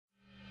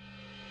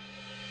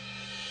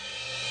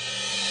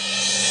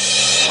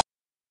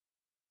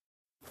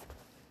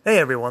Hey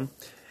everyone.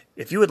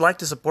 If you would like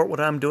to support what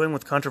I'm doing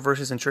with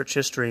Controversies in Church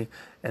History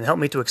and help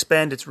me to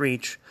expand its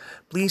reach,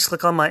 please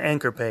click on my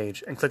Anchor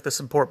page and click the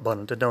support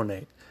button to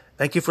donate.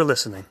 Thank you for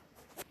listening.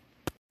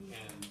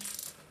 And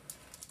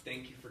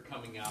thank you for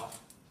coming out.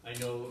 I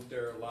know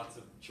there are lots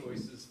of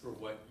choices for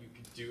what you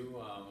could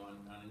do on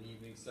an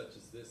evening such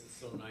as this. It's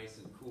so nice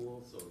and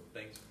cool, so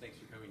thanks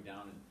for coming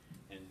down,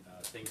 and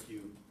thank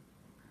you,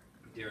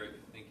 Derek.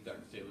 Thank you,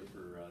 Dr. Taylor,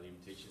 for the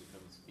invitation to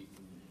come and speak.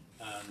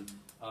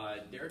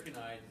 Derek and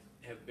I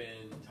have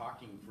been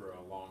talking for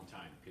a long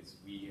time because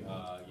we've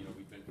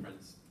been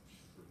friends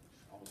for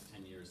almost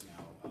 10 years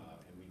now,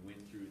 and we went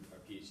through our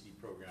PhD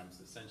programs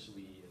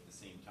essentially at the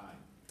same time.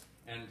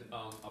 And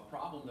a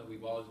problem that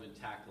we've always been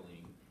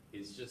tackling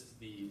is just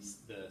the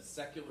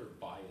secular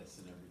bias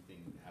in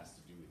everything that has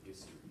to do with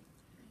history.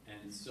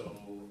 And so,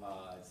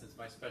 since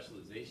my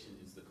specialization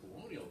is the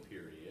colonial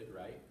period,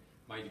 right,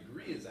 my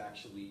degree is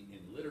actually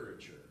in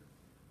literature.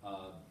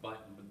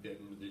 But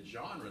the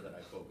genre that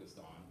I focused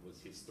on was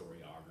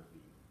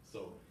historiography.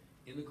 So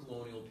in the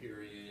colonial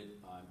period,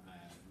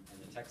 and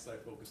the texts that I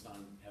focused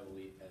on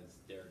heavily, as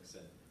Derek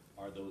said,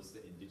 are those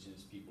that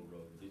indigenous people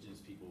wrote, indigenous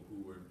people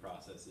who were in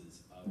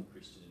processes of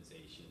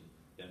Christianization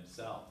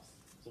themselves.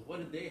 So what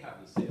did they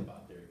have to say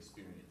about their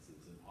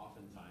experiences? And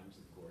oftentimes,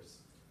 of course,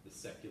 the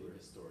secular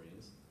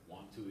historians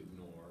want to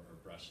ignore or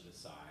brush it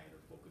aside or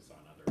focus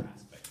on other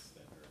aspects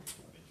that are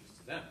of interest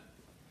to them.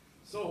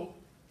 So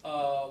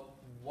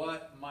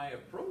what my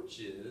approach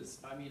is,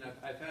 I mean,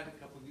 I've had a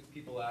couple of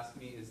people ask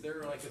me, is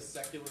there like a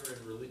secular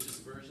and religious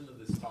version of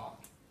this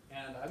talk?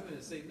 And I'm going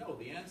to say no.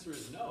 The answer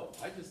is no.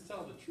 I just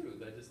tell the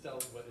truth. I just tell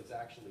what has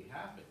actually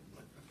happened.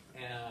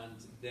 And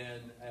then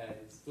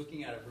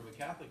looking at it from a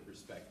Catholic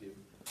perspective,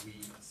 we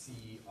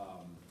see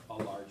a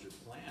larger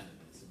plan in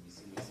this,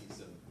 and we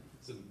see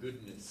some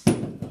goodness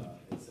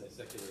that a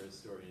secular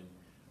historian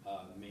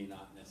may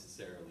not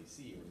necessarily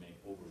see or may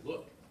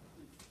overlook.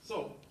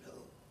 So,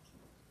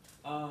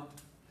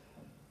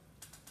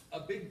 a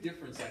big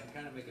difference, I can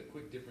kind of make a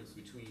quick difference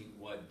between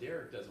what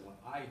Derek does and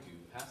what I do,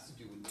 has to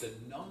do with the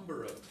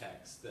number of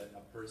texts that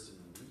a person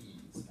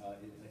reads. A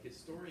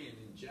historian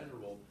in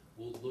general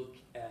will look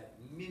at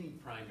many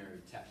primary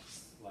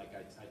texts. Like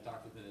I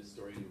talked with an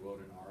historian who wrote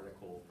an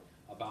article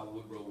about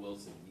Woodrow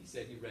Wilson. He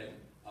said he read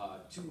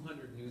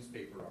 200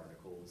 newspaper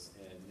articles,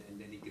 and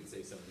then he could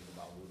say something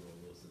about Woodrow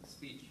Wilson's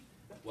speech.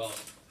 Well,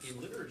 in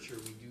literature,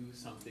 we do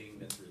something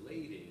that's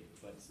related,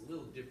 but it's a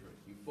little different.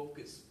 You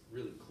focus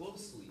really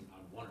closely on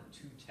one or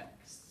two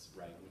texts,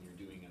 right, when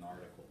you're doing an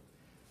article.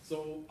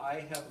 So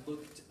I have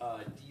looked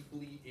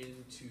deeply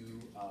into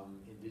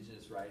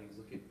indigenous writings,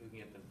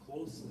 looking at them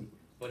closely,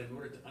 but in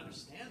order to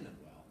understand them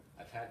well,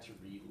 I've had to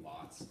read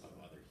lots of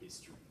other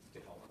history to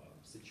help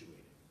situate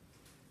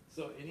it.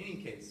 So in any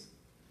case,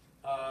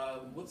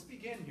 let's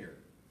begin here.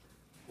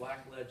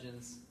 Black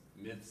legends,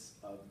 myths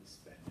of the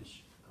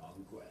Spanish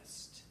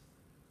conquest.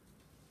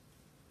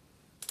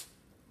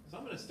 So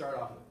I'm going to start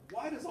off with,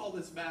 why does all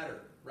this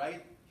matter,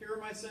 right? Here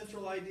are my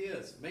central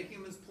ideas.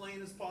 Making them as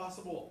plain as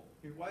possible.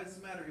 Why does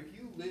this matter? If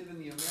you live in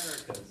the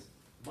Americas,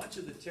 much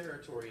of the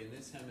territory in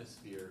this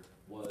hemisphere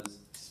was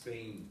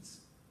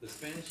Spain's. The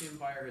Spanish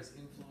Empire has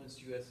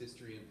influenced U.S.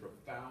 history in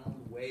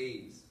profound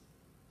ways.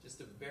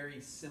 Just a very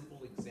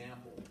simple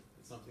example,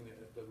 it's something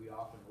that we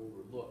often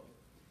overlook,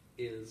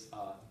 is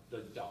the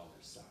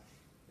dollar sign,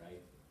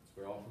 right?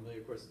 We're all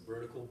familiar, of course, the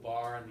vertical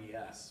bar and the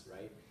S,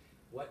 right?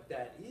 What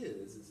that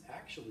is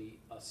actually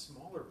a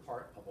smaller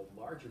part of a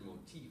larger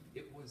motif.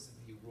 It was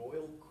the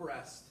royal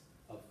crest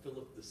of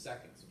Philip II. So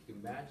you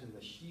can imagine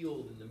the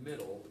shield in the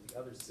middle with the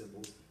other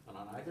symbols, and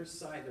on either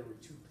side there were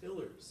two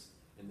pillars,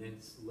 and then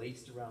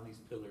laced around these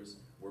pillars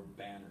were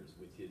banners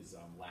with his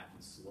Latin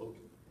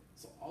slogan.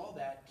 So all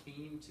that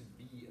came to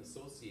be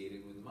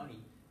associated with money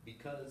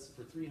because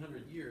for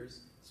 300 years,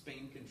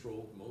 Spain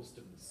controlled most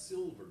of the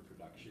silver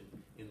production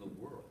in the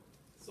world.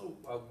 So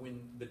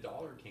when the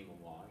dollar came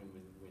along, and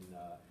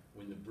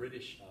when the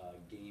British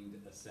gained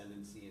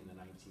ascendancy in the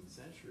 19th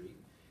century,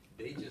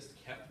 they just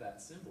kept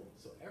that symbol.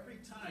 So every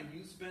time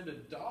you spend a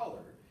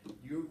dollar,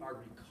 you are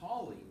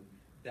recalling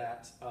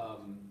that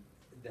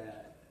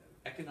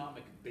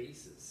economic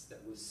basis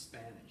that was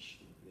Spanish.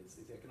 It's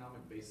the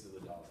economic basis of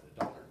the dollar.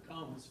 The dollar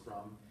comes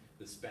from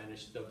the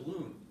Spanish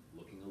doubloon.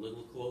 Looking a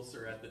little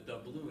closer at the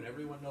doubloon.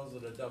 Everyone knows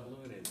what a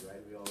doubloon is,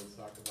 right? We always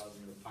talk about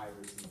the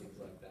pirates and things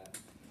like that.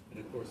 And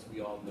of course,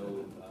 we all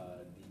know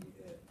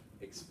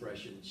the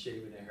expression,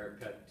 shaving a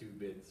haircut, 2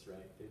 bits,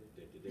 right?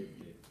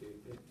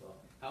 Well,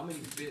 how many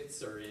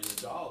bits are in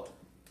a dollar?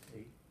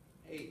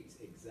 8,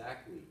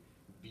 exactly.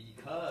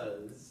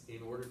 Because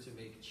in order to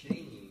make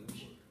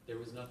change, there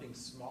was nothing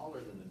smaller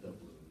than the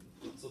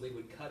doubloon. So they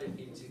would cut it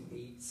into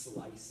 8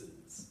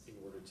 slices in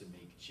order to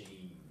make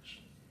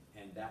change.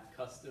 And that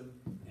custom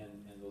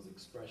and those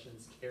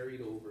expressions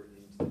carried over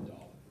into the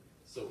dollar.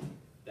 So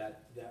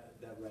that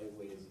right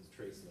away is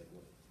traced like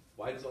what?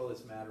 Why does all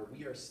this matter?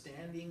 We are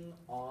standing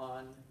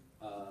on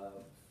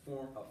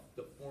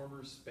the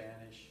former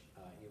Spanish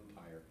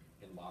Empire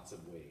in lots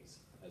of ways,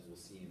 as we'll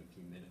see in a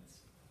few minutes.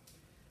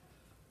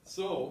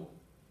 So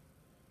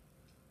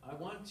I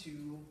want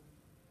to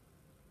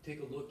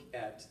take a look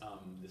at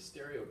the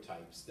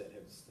stereotypes that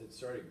have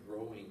started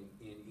growing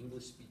in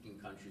English-speaking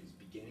countries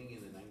beginning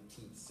in the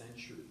 19th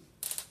century,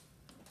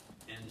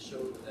 and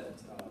show that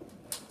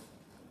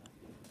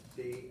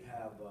they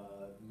have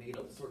made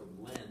a sort of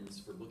lens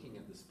for looking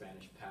at the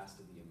Spanish past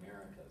of the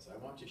Americas. I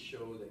want to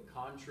show that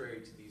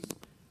contrary to these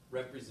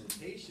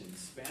representations,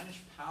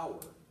 Spanish power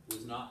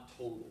was not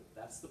total.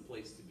 That's the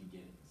place to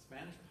begin.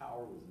 Spanish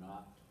power was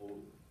not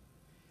total.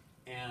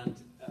 And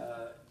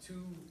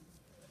two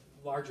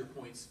larger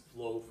points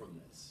flow from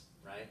this,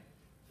 right?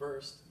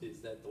 First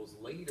is that those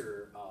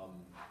later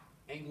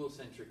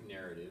Anglo-centric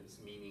narratives,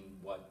 meaning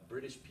what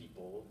British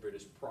people,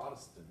 British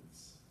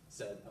Protestants,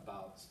 said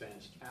about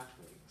Spanish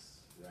Catholics,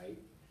 right,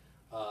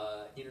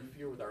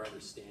 interfere with our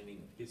understanding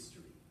of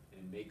history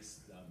and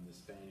makes the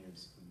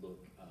Spaniards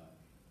look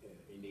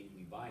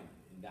innately violent.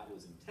 And that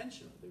was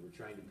intentional. They were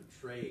trying to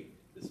portray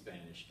the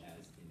Spanish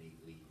as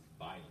innately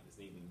violent, as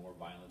innately more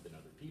violent than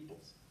other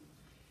peoples.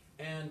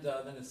 And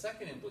then the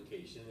second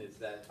implication is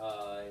that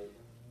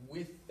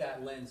with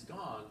that lens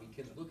gone, we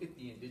can look at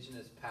the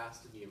indigenous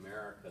past of the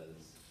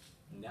Americas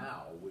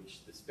now,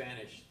 which the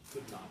Spanish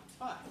could not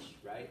touch,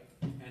 right?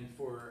 And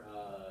for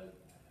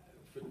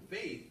the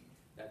faith,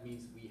 that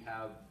means we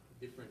have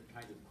different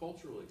kinds of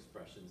cultural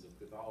expressions of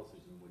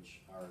Catholicism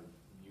which are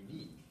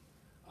unique,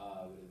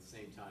 but at the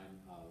same time,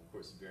 of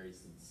course, very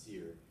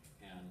sincere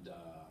and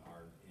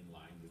are in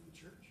line with the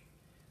church.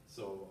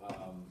 So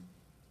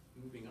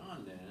moving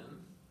on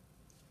then.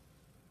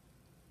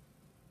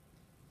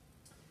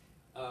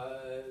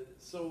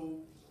 So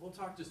we'll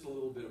talk just a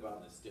little bit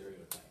about the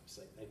stereotypes.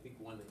 I think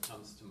one that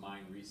comes to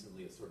mind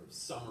recently, a sort of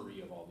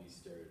summary of all these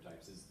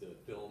stereotypes, is the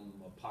film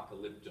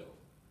Apocalypto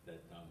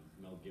that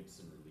Mel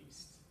Gibson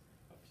released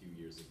a few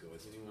years ago.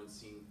 Has anyone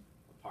seen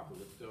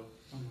Apocalypto?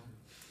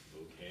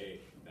 Okay,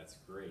 that's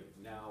great.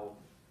 Now,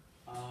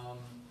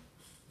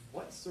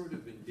 what sort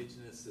of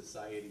indigenous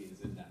society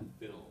is in that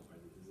film?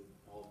 Is it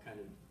all kind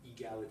of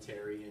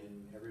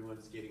egalitarian,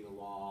 everyone's getting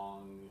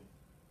along?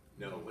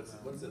 No, what's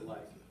it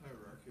like?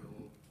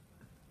 Hierarchical,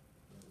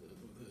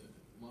 the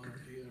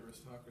monarchy,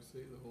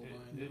 aristocracy, the whole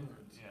nine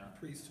yards. Yeah.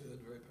 Priesthood,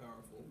 very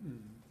powerful.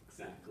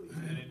 Exactly.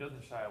 And it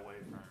doesn't shy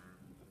away from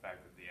the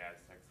fact that the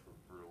Aztecs were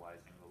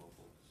brutalizing the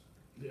locals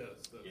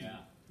Yes. That's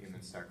Yeah.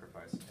 Human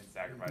sacrifice. and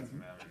sacrificing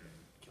them and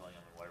killing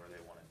them in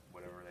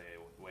whatever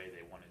way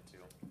they wanted to.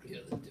 Yeah,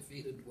 the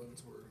defeated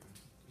ones were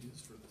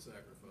used for the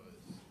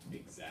sacrifice.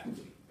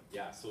 Exactly.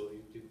 Yeah, so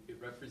it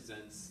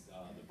represents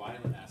the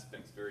violent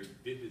aspects very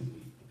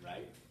vividly,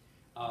 right?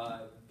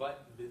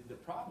 But the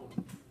problem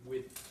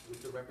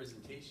with the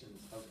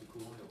representations of the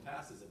colonial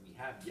past is that we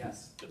have,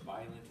 yes, the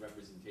violent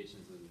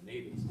representations of the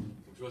natives,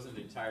 which wasn't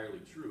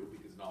entirely true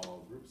because not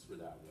all groups were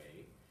that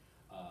way.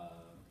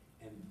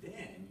 And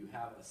then you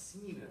have a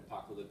scene in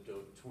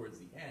Apocalypto towards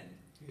the end.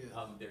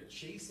 Yeah. They're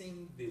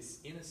chasing this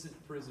innocent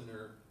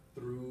prisoner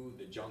through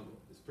the jungle.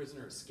 This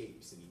prisoner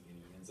escapes, and he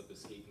ends up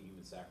escaping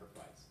human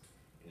sacrifice.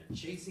 And they're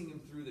chasing him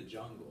through the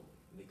jungle.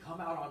 And they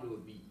come out onto a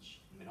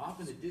beach. And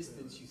off in the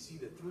distance, you see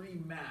the three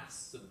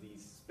masts of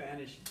these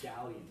Spanish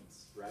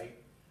galleons, right?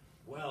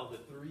 Well, the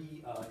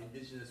three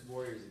indigenous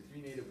warriors and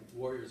three native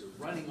warriors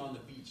are running on the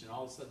beach, and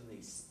all of a sudden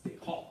they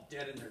halt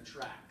dead in their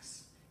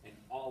tracks. And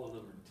all of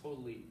them are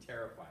totally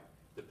terrified.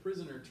 The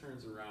prisoner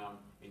turns around,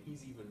 and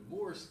he's even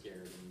more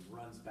scared, and he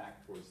runs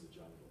back towards the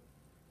jungle.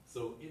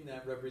 So in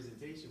that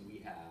representation, we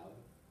have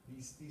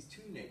these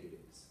two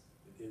negatives.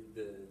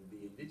 The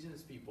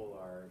indigenous people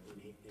are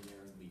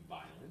inherently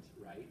violent,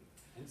 right?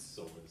 And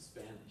so are the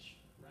Spanish,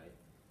 right?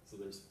 So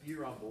there's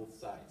fear on both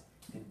sides.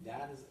 And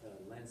that is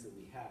a lens that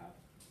we have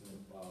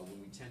when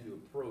we tend to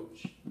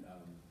approach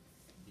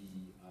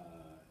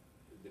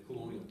the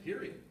colonial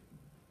period.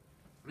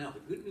 Now, the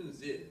good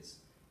news is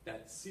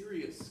that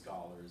serious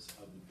scholars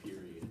of the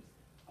period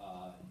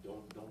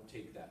don't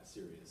take that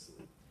seriously.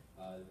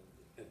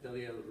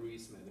 Etelia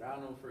Ruiz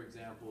Medrano, for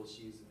example,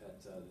 she's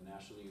at the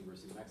National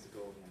University of Mexico,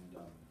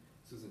 and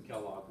Susan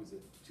Kellogg, who's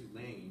at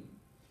Tulane,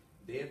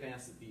 they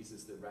advanced the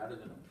thesis that rather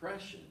than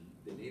oppression,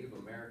 the Native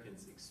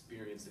Americans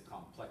experienced a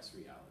complex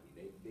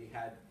reality. They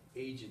had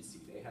agency,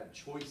 they had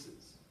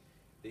choices,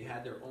 they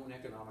had their own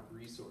economic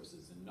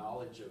resources and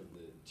knowledge of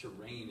the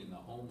terrain in the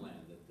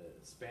homeland that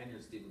the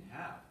Spaniards didn't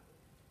have.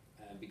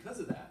 And because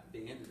of that, they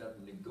ended up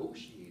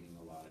negotiating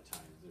a lot of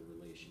times their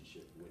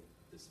relationship with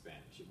the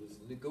Spanish. It was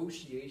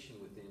negotiation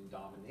within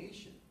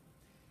domination.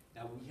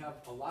 Now, we have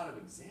a lot of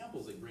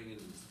examples they bring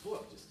into this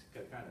book, just to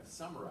kind of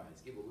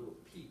summarize, give a little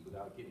peek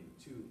without getting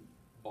too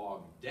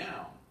bogged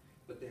down.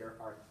 But there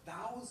are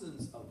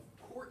thousands of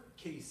court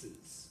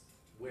cases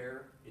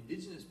where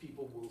indigenous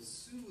people will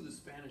sue the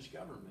Spanish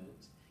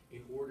government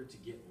in order to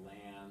get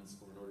lands,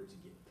 or in order to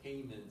get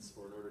payments,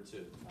 or in order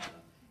to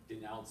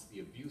denounce the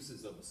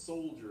abuses of a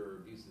soldier or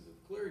abuses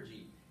of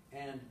clergy,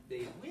 and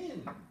they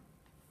win.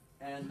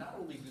 And not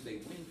only do they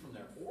win from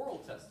their oral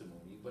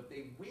testimony, but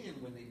they win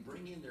when they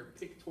bring in their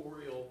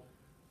pictorial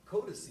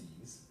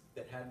codices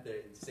that had,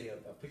 say,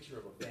 a picture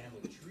of a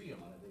family tree on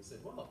it. They said,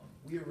 well,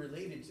 we are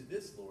related to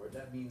this lord.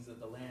 That means that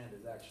the land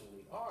is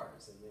actually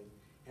ours.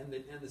 And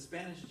the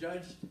Spanish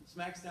judge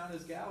smacks down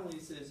his gavel and he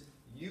says,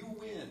 you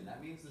win.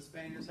 That means the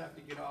Spaniards have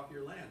to get off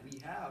your land. We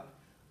have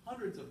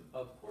hundreds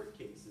of court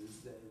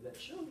cases that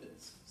show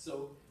this.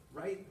 So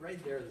right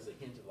there's a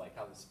hint of like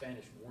how the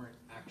Spanish weren't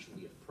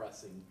actually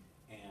oppressing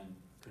and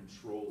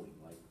controlling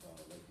like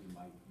we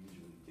might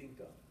usually think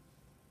of.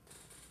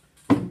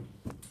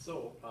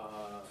 So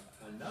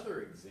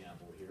another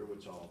example here,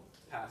 which I'll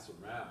pass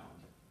around.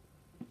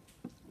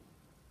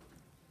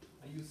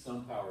 I use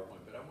some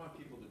PowerPoint, but I want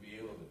people to be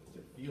able to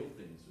feel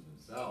things for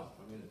themselves.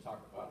 If I'm going to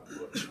talk about a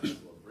book, I might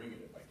as well bring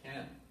it if I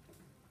can.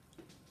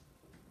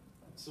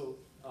 So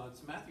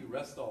it's Matthew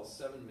Restall's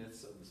 7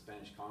 Myths of the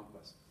Spanish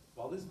Conquest.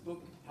 While this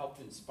book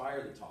helped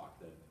inspire the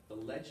talk, the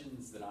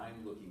legends that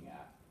I'm looking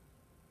at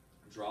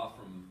draw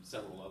from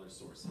several other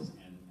sources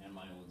and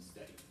my own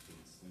study,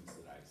 things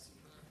that I've seen.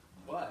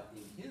 But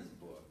in his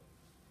book,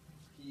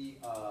 he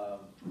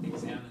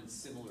examines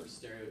similar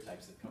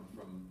stereotypes that come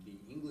from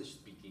the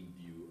English-speaking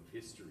view of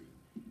history.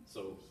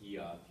 So he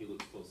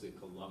looks closely at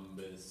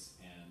Columbus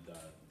and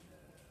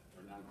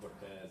Hernan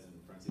Cortez and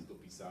Francisco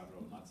Pizarro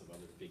and lots of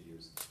other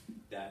figures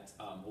that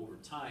over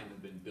time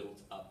have been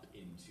built up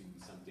into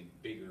something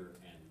bigger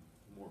and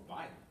more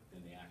violent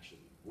than they actually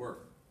were.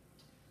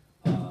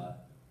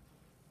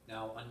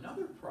 Now,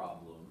 another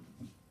problem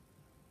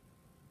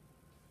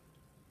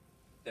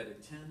that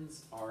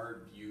attends our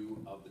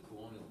view of the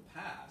colonial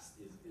past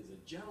is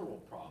a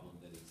general problem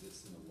that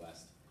exists in the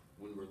West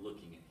when we're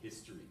looking at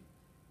history.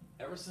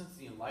 Ever since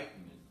the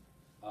Enlightenment,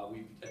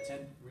 we've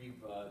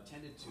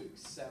tended to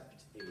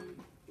accept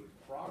a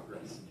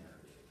progress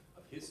narrative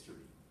of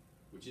history,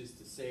 which is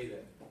to say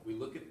that we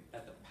look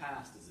at the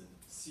past as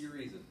a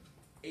series of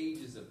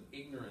ages of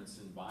ignorance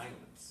and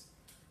violence,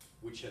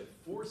 which have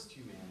forced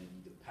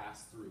humanity to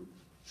pass through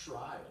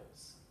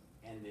trials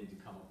and then to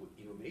come up with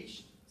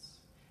innovations.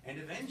 And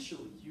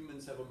eventually,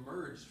 humans have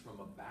emerged from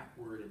a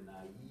backward and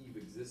naive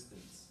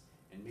existence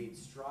and made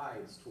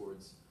strides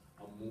towards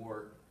a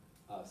more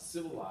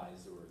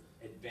civilized or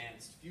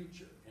advanced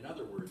future. In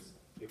other words,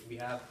 if we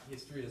have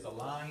history as a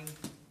line,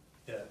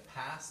 the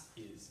past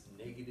is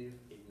negative,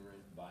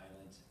 ignorant,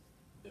 violent.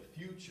 The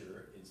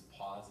future is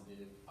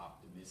positive,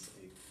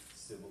 optimistic,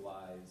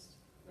 civilized,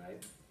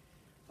 right?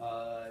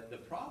 The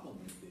problem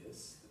with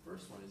this, the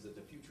first one, is that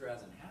the future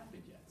hasn't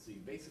happened yet. So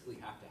you basically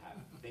have to have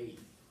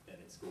faith that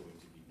it's going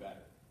to be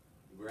better.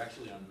 We're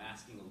actually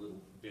unmasking a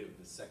little bit of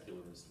the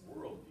secularist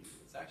worldview.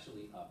 It's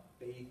actually a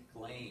faith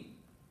claim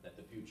that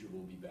the future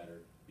will be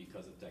better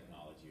because of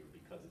technology or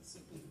because it's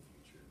simply the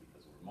future,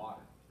 because we're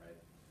modern, right?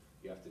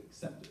 You have to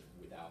accept it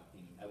without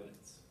any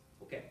evidence.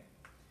 Okay.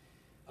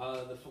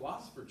 The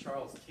philosopher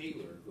Charles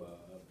Taylor,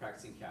 a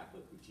practicing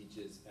Catholic who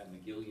teaches at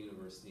McGill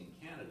University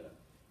in Canada,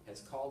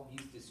 has called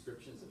these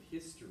descriptions of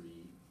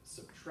history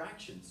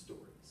subtraction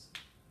stories.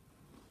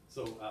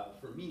 So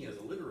for me, as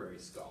a literary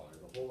scholar,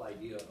 the whole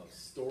idea of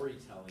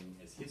storytelling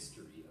as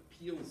history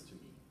appeals to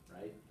me,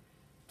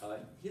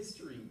 right?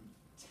 History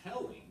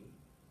telling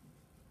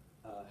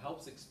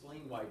helps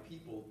explain why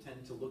people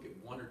tend to look at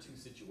one or two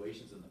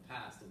situations in the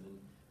past and then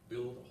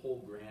build a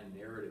whole grand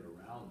narrative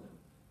around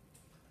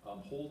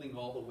them, holding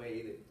all the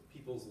way that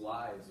people's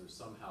lives are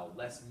somehow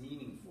less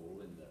meaningful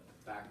in the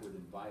backward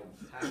and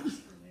violent past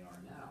than they are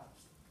now.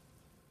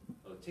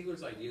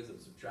 Taylor's ideas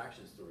of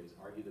subtraction stories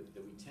argue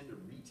that we tend to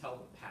retell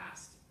the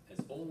past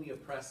as only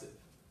oppressive,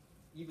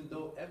 even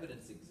though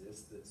evidence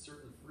exists that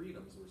certain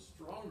freedoms were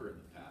stronger in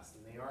the past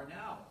than they are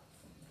now.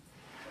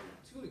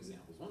 So 2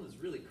 examples. One that's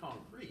really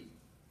concrete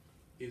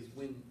is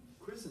when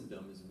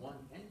Christendom is one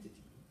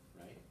entity,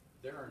 right?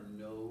 There are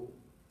no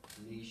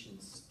nation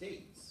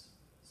states.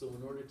 So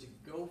in order to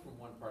go from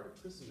one part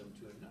of Christendom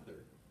to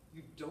another,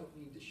 you don't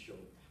need to show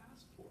a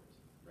passport,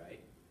 right?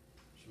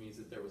 Which means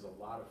that there was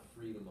a lot of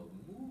freedom of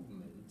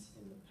movement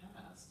in the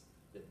past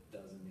that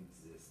doesn't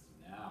exist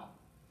now.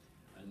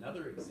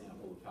 Another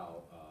example of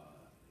how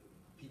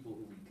people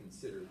who we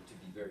consider to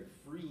be very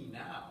free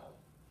now,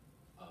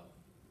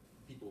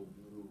 people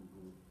who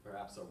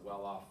perhaps are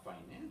well off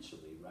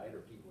financially, right,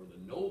 or people who are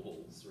the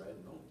nobles, right,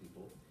 noble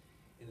people,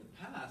 in the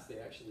past they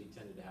actually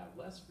tended to have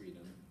less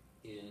freedom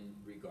in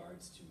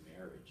regards to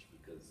marriage,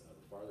 because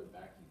the farther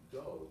back you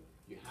go,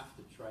 you have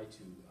to try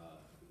to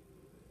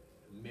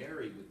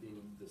marry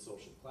within the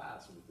social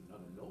class or with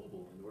another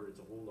noble in order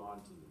to hold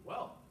on to the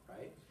wealth,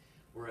 right?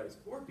 Whereas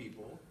poor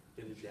people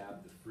tended to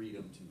have the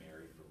freedom to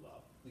marry for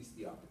love, at least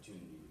the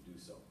opportunity to do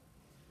so.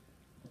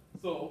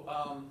 So,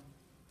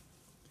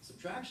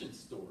 subtraction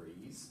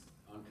stories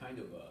on kind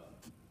of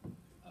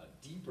a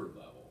deeper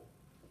level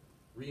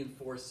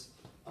reinforce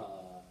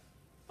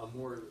a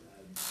more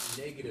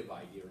negative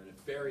idea or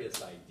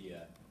nefarious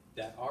idea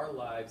that our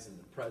lives in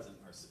the present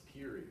are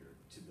superior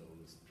to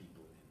those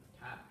people in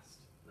the past,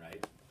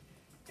 right?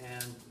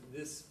 And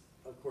this,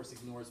 of course,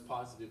 ignores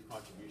positive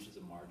contributions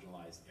of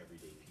marginalized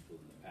everyday people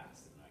in the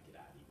past. And I could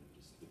add even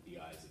just with the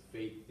eyes of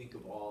faith, think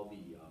of all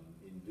the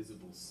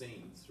invisible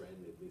saints, right?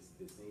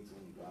 The saints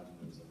only God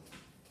knows of,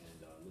 and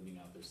living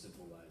out their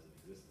simple lives of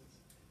existence.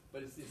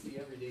 But it's the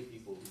everyday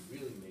people who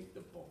really make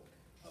the bulk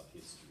of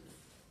history.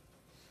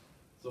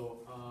 So,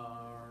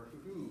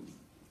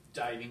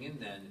 diving in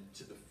then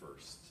to the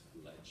first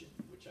legend,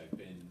 which I've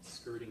been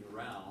skirting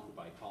around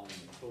by calling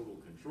it Total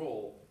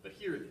Control, but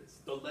here it is.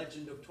 The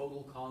legend of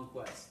total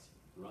conquest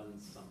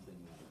runs something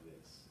like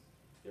this.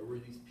 There were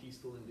these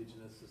peaceful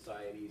indigenous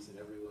societies, and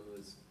everyone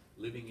was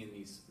living in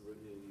these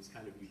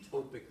kind of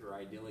utopic or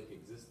idyllic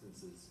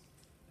existences,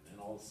 and then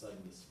all of a sudden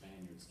the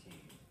Spaniards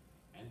came.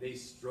 And they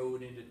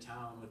strode into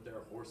town with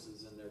their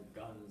horses and their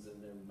guns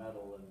and their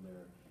metal and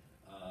their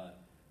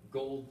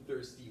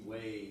gold-thirsty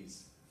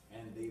ways,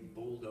 and they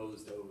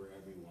bulldozed over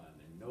everyone,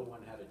 and no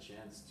one had a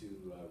chance to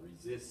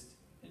resist,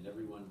 and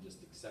everyone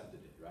just accepted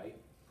it, right?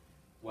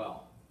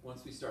 Well,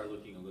 once we start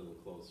looking a little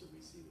closer,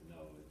 we see that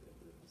no,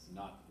 it's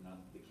not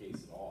the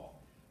case at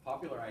all.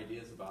 Popular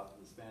ideas about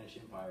the Spanish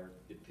Empire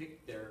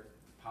depict their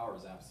power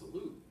as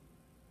absolute,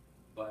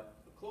 but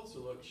a closer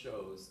look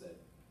shows that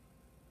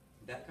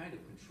that kind of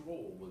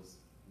control was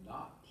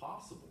not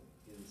possible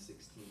in the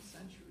 16th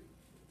century.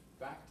 In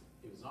fact,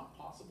 it was not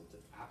possible to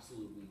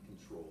absolutely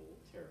control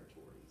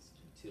territories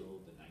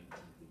until the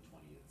 19th and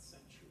 20th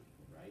century,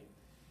 right?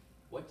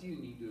 What do you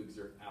need to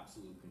exert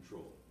absolute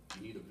control?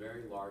 You need a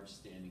very large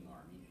standing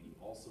army, and you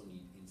also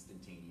need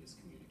instantaneous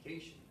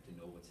communication to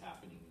know what's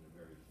happening in a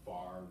very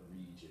far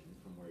region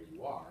from where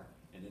you are,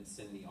 and then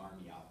send the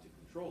army out to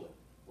control it,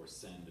 or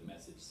send a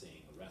message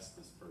saying, arrest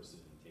this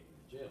person and take him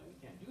to jail. We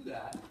can't do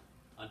that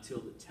until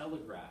the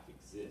telegraph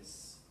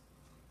exists.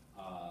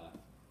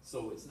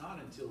 So it's not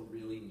until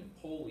really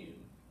Napoleon,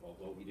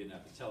 although he didn't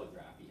have the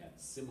telegraph, he had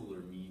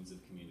similar means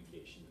of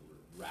communication that were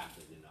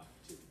rapid enough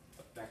to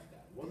affect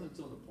that. It wasn't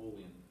until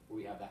Napoleon where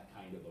we have that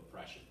kind of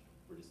oppression,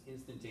 where just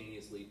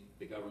instantaneously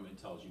the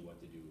government tells you what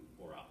to do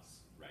or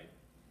else, right?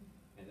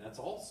 And that's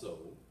also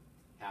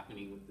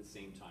happening at the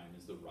same time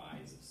as the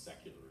rise of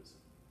secularism,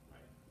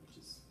 right?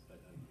 Which is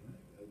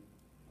a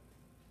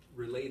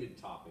related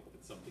topic,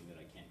 but something that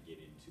I can't get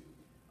into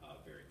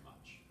very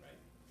much, right?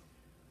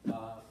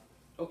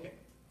 Okay,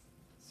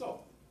 so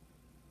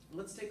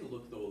let's take a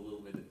look, though, a little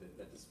bit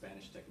at the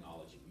Spanish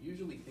technology. We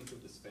usually think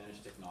of the Spanish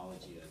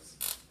technology as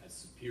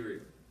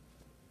superior,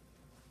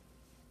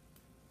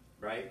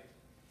 right?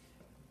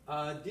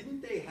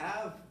 Didn't they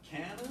have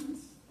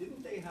cannons?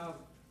 Didn't they have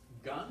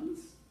guns?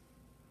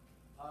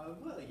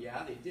 Well,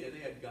 yeah, they did. They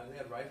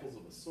had rifles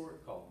of a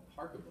sort called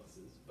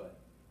harquebuses, but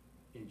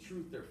in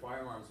truth, their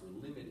firearms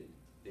were limited.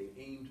 They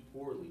aimed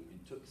poorly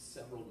and took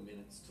several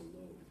minutes to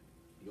load.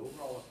 The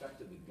overall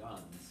effect of the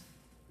guns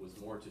was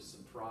more to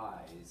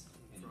surprise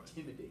and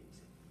intimidate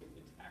than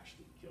to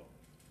actually kill.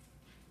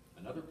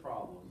 Another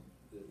problem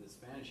that the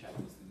Spanish had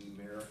was the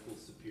numerical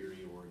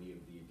superiority of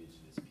the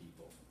indigenous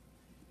people.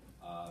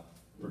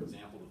 For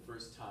example, the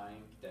first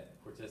time that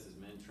Cortez's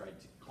men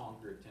tried to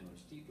conquer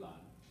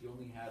Tenochtitlan, he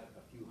only had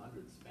a few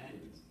hundred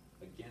Spaniards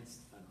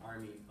against an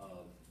army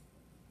of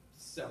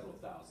several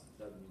thousand,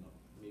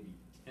 maybe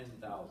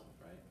 10,000,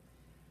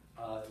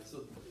 right?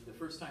 So the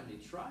first time they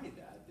tried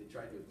that, they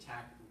tried to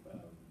attack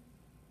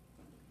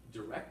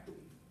directly.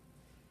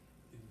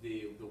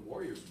 The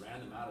warriors ran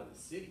them out of the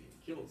city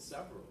and killed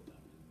several of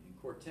them.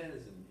 And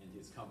Cortez and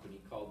his company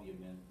called the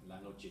event La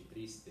Noche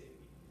Triste,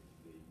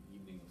 the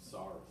evening of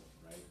sorrow,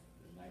 right?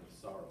 The night of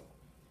sorrow.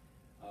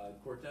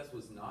 Cortez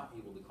was not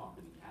able to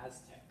conquer the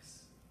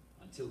Aztecs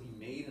until he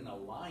made an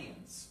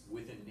alliance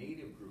with a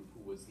native group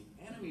who was the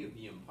enemy of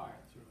the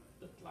empire,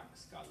 the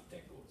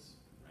Tlaxcaltecos,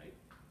 right?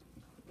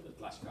 Or the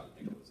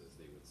Tlaxcaltecos, as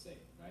they would say,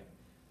 right?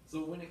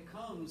 So when it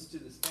comes to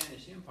the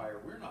Spanish Empire,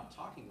 we're not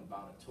talking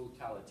about a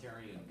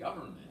totalitarian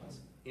government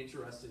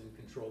interested in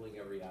controlling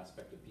every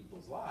aspect of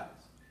people's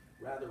lives.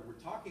 Rather, we're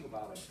talking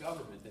about a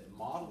government that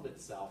modeled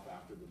itself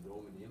after the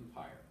Roman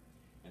Empire.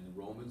 And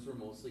the Romans were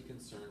mostly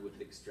concerned with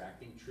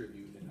extracting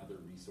tribute and other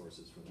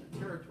resources from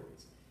their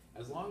territories.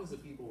 As long as the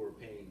people were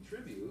paying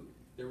tribute,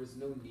 there was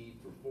no need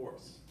for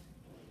force.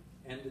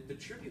 And the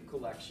tribute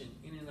collection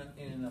in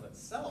and of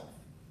itself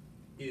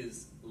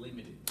is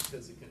limited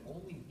because it can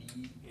only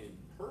be in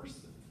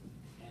person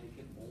and it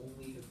can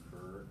only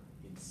occur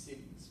in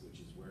cities,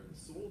 which is where the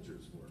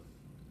soldiers were.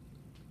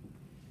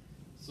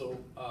 So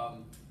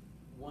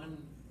one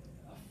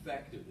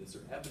effect of this,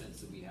 or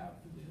evidence that we have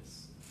for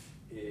this,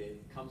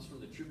 it comes from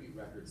the tribute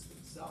records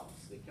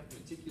themselves. They kept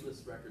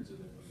meticulous records of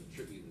the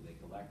tribute that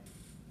they collected.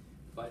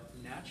 But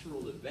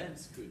natural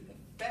events could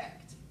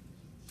affect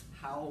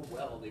how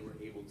well they were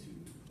able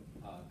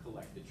to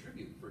collect the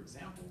tribute. For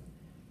example,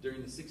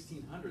 during the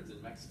 1600s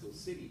in Mexico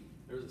City,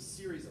 there was a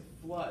series of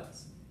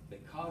floods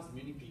that caused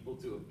many people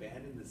to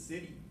abandon the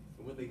city.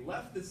 And when they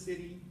left the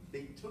city,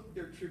 they took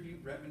their tribute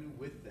revenue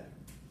with them.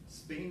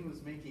 Spain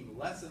was making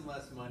less and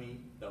less money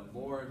the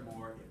more and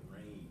more it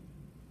rained.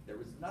 There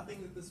was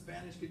nothing that the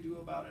Spanish could do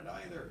about it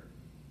either.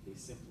 They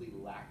simply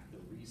lacked the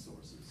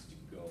resources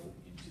to go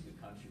into the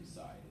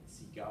countryside and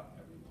seek out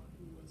everyone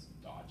who was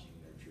dodging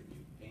their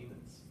tribute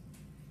payments.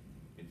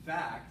 In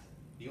fact,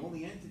 the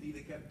only entity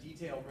that kept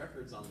detailed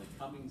records on the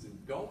comings and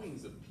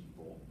goings of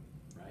people,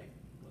 right,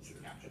 was the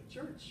Catholic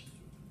Church.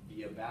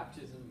 via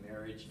baptism,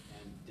 marriage,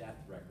 and death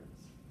records.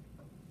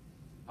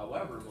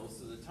 However,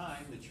 most of the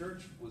time, the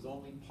church was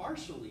only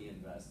partially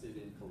invested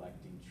in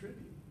collecting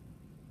tribute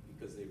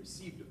because they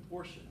received a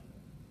portion of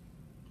it.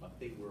 But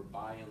they were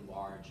by and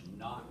large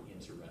not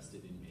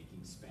interested in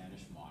making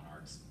Spanish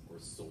monarchs or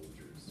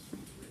soldiers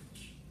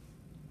rich.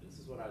 This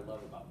is what I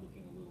love about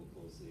looking a little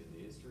closely at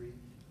the history,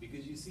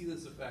 because you see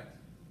this effect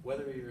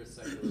whether you're a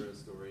secular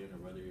historian or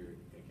whether you're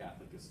a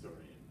Catholic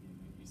historian.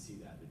 You see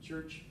that. The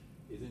church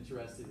is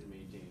interested in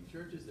maintaining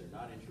churches. They're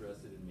not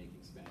interested in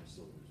making Spanish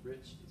soldiers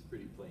rich. It's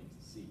pretty plain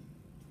to see.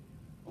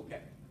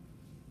 Okay.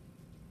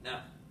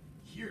 Now,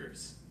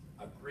 here's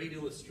a great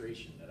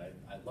illustration that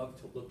I love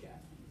to look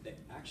at that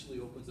actually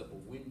opens up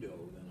a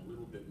window and a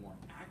little bit more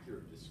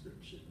accurate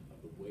description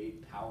of the way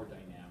power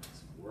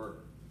dynamics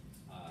were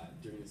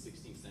during the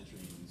 16th century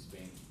in New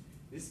Spain.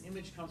 This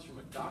image comes from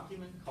a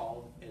document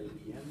called El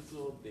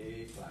Lienzo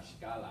de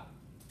Tlaxcala.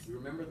 You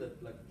remember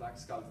that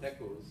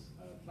Tlaxcaltecos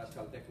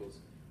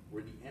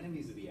were the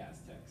enemies of the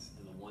Aztecs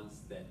and the ones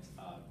that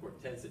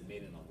Cortez had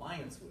made an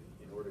alliance with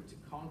in order to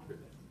conquer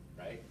them,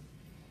 right?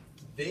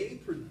 They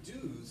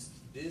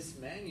produced this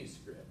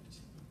manuscript,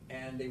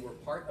 and they were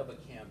part of a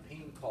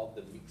campaign called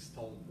the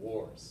Mixton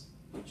Wars,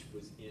 which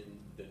was in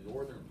the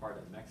northern part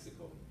of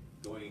Mexico,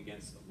 going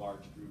against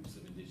large groups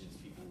of indigenous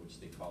people, which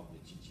they called the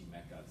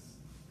Chichimecas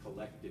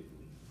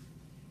collectively.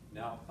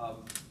 Now,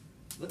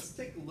 let's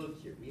take a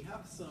look here. We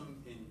have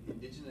some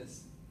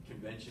indigenous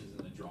conventions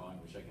in the drawing,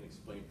 which I can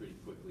explain pretty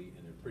quickly,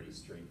 and they're pretty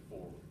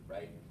straightforward,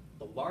 right?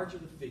 The larger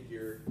the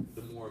figure,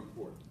 the more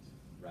important,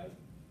 right?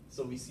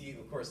 So we see,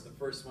 of course, the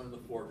first one in the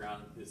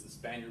foreground is the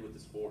Spaniard with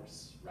his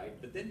horse, right?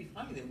 But then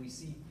behind them, we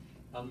see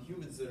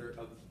humans that are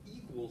of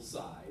equal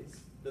size,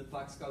 the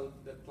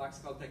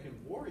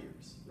Tlaxcaltecan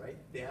warriors, right?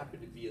 They happen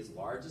to be as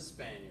large as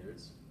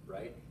Spaniards,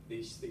 right?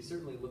 They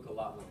certainly look a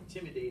lot more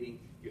intimidating.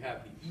 You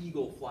have the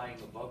eagle flying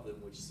above them,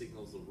 which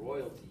signals the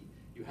royalty.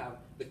 You have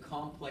the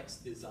complex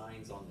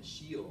designs on the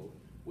shield,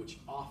 which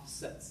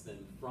offsets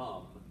them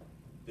from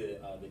the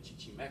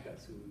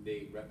Chichimecas, who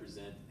they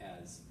represent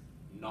as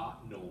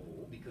not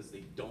noble because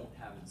they don't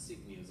have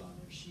insignias on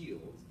their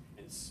shields,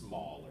 and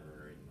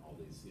smaller, and all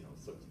these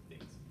sorts of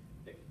things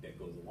that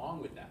goes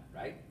along with that,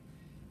 right?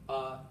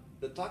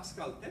 The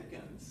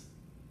Tlaxcaltecans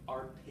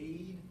are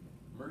paid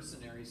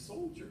mercenary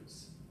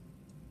soldiers.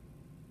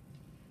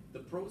 The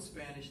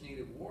pro-Spanish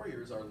native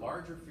warriors are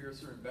larger,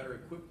 fiercer, and better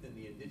equipped than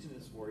the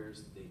indigenous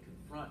warriors that they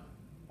confront.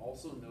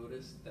 Also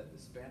notice that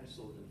the Spanish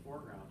soldier in the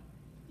foreground,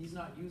 he's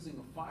not using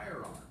a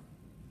firearm.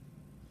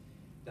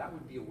 That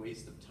would be a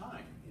waste of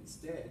time.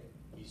 Instead,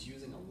 he's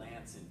using a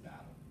lance in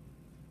battle.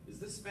 Is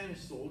this Spanish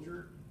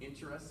soldier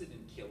interested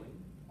in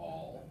killing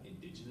all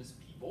indigenous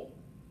people?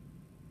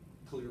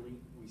 Clearly,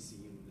 we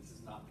see this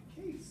is not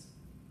the case.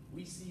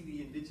 We see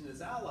the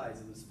indigenous allies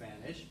of the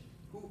Spanish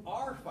who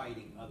are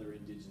fighting other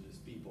indigenous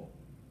people.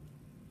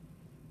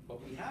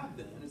 What we have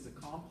then is a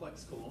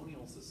complex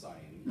colonial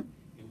society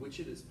in which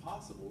it is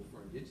possible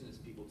for indigenous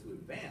people to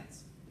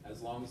advance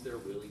as long as they're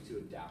willing to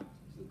adapt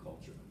to the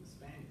culture of the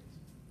Spaniards.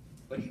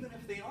 But even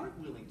if they aren't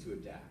willing to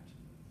adapt,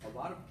 a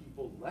lot of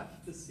people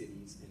left the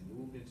cities and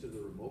moved into the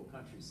remote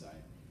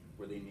countryside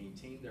where they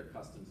maintained their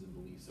customs and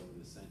beliefs over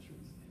the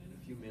centuries. And in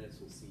a few minutes,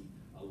 we'll see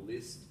a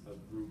list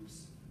of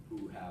groups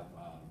who have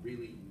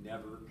really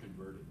never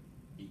converted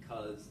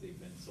because they've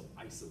been so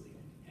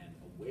isolated and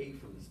away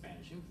from the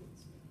Spanish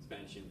influence.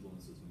 Spanish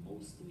influence was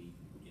mostly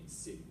in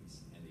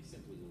cities, and they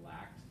simply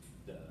lacked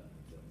the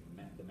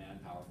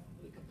manpower,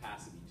 or the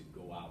capacity to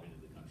go out into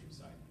the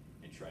countryside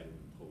and try to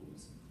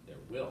impose their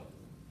will.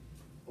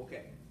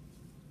 Okay.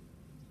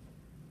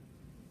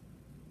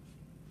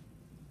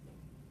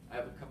 I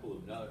have a couple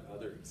of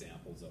other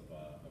examples of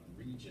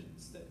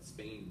regions that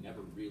Spain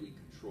never really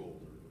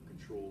controlled, or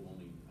controlled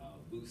only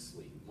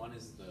loosely. One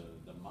is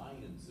the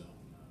Mayan zone.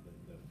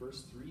 The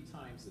first 3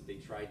 times that they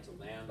tried to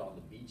land on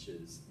the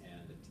beaches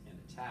and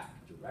attack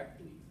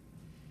directly,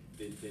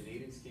 the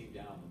natives came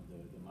down,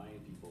 the Mayan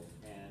people,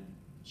 and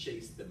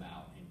chased them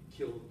out and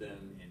killed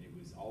them, and it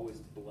was always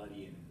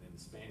bloody, and the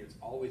Spaniards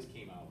always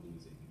came out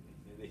losing.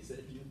 And they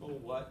said, you know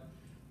what?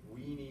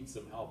 We need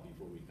some help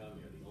before we come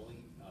here. The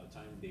only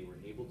time they were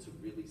able to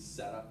really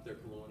set up their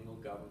colonial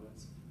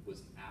governments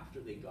was after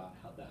they got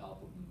the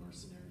help of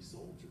mercenary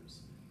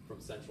soldiers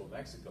from central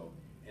Mexico,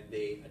 and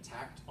they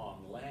attacked on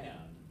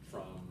land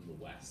from the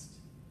west.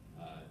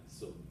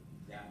 So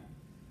that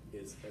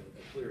is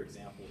a clear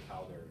example of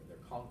how their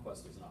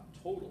conquest was not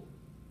total.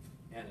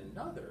 And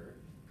another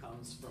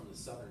comes from the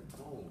southern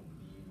cone,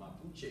 the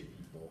Mapuche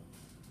people,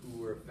 who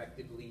were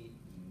effectively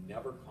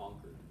never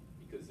conquered,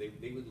 because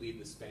they would lead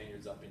the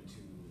Spaniards up into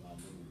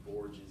little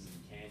gorges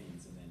and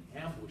canyons and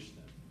then ambush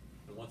them.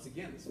 And once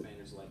again, the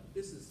Spaniards are like,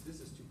 this is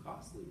too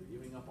costly. We're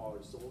giving up all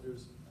our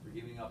soldiers. We're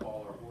giving up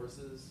all our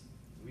horses.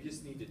 We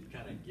just need to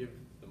kind of give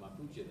the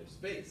Mapuche their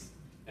space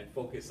and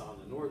focus on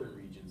the northern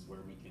regions where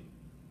we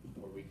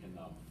can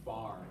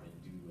farm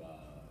and do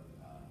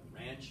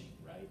ranching,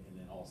 right? And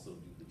then also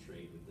do the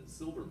trade with the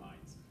silver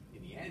mines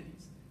in the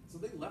Andes. So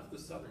they left the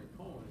southern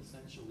cone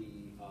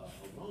essentially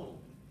alone.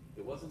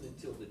 It wasn't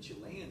until the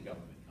Chilean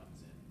government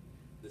comes in,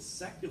 the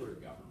secular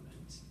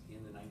government in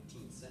the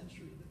 19th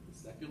century, that the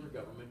secular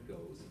government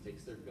goes and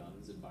takes their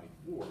guns and by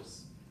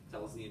force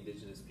tells the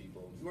indigenous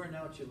people, you are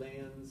now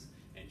Chileans,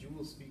 and you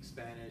will speak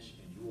Spanish,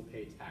 and you will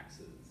pay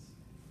taxes.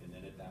 And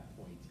then at that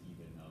point,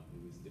 even,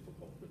 it was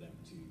difficult for them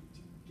to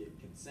get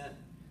consent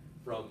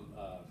from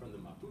the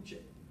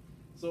Mapuche.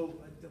 So,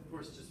 of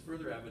course, just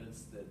further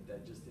evidence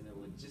that just in a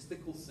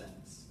logistical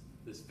sense,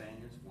 the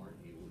Spaniards weren't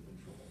able to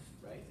control,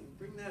 right? And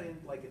bring that in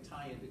like a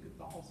tie into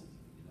Catholicism,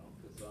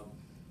 because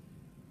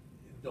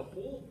the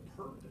whole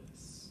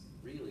purpose,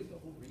 really, the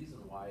whole reason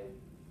why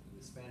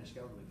the Spanish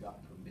government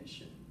got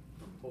permission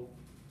from Pope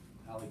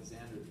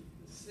Alexander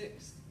VI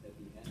at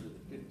the end of the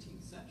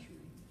 15th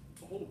century,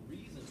 the whole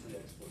reason for the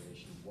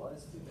exploration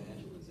was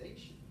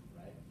evangelization,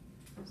 right?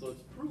 So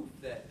it's proof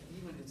that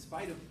even in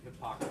spite of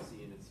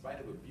hypocrisy and in spite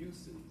of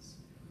abuses,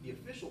 the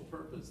official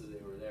purpose that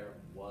they were there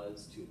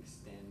was to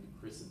extend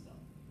Christendom.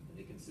 And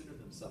they considered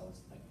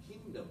themselves a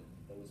kingdom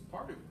that was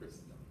part of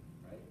Christendom,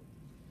 right?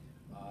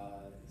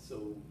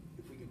 So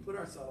if we can put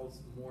ourselves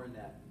more in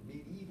that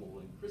medieval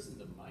and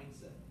Christendom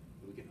mindset,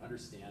 we can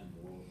understand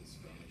more what the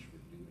Spanish were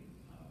doing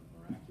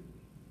more accurately.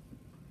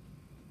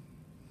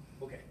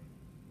 Okay.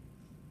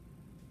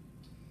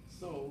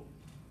 So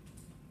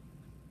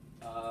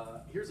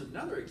here's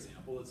another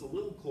example that's a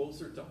little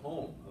closer to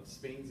home of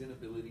Spain's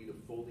inability to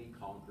fully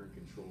conquer and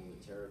control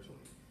the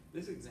territory.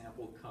 This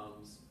example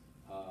comes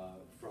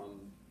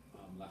from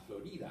La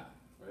Florida,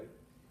 right?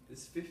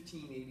 This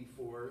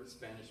 1584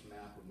 Spanish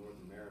map of North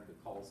America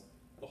calls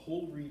the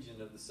whole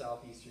region of the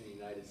southeastern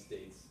United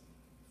States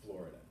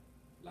Florida,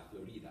 La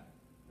Florida,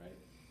 right?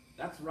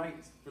 That's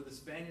right. For the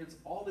Spaniards,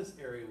 all this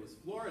area was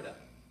Florida.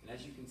 And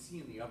as you can see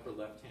in the upper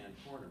left-hand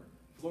corner,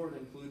 Florida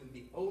included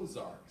the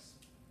Ozarks,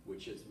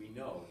 which, as we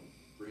know,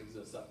 brings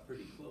us up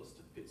pretty close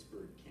to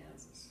Pittsburgh,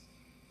 Kansas.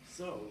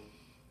 So,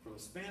 from a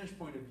Spanish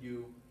point of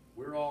view,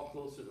 we're all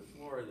closer to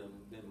Florida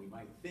than we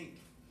might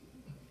think.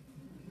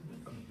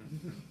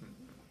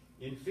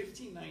 In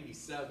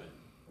 1597,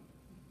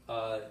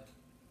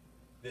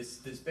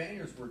 the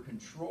Spaniards were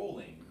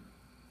controlling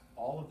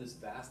all of this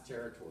vast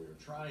territory, or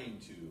trying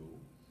to,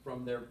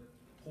 from their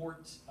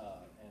port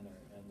and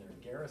their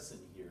garrison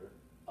here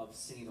of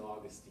St.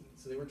 Augustine.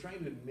 So they were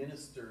trying to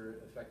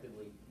administer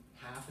effectively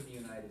half of the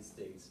United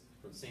States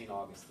from St.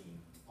 Augustine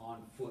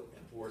on foot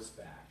and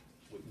horseback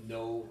with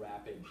no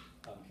rapid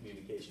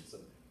communication. So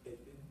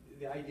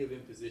the idea of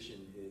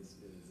imposition is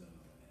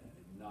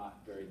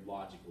not very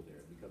logical there.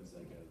 It becomes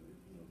like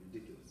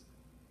ridiculous.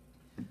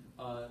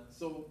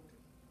 So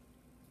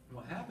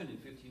what happened in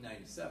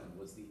 1597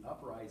 was the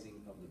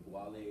uprising of the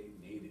Guale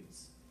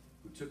natives,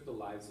 who took the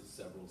lives of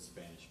several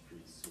Spanish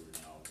priests who are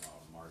now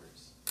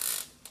martyrs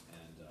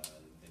and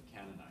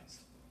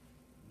canonized.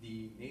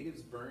 The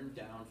natives burned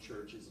down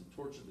churches and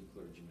tortured the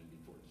clergymen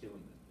before killing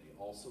them. They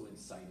also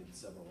incited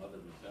several other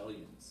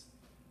rebellions,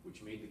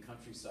 which made the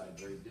countryside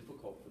very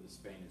difficult for the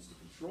Spaniards to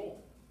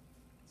control.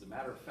 As a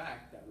matter of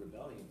fact, that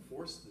rebellion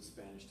forced the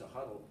Spanish to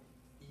huddle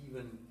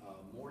even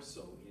more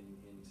so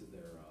into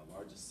their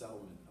largest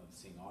settlement of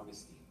St.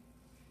 Augustine.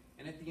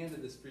 And at the end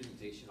of this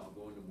presentation, I'll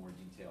go into more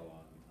detail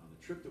on the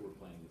trip that we're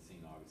planning with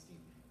St. Augustine,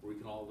 where we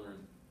can all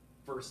learn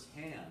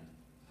firsthand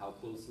how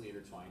closely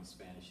intertwined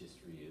Spanish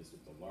history is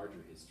with the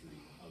larger history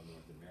of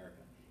North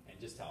America, and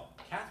just how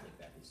Catholic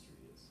that history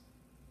is.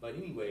 But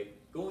anyway,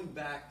 going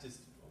back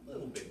just a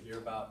little bit here,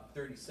 about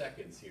 30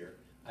 seconds here,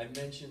 I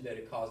mentioned that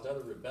it caused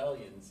other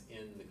rebellions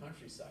in the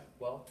countryside.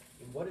 Well,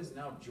 in what is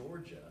now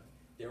Georgia,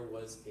 there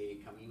was a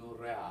Camino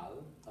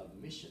Real of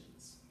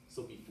missions.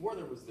 So before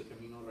there was the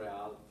Camino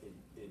Real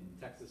in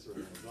Texas or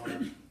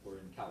Arizona or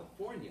in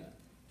California,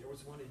 there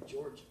was one in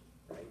Georgia,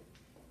 right?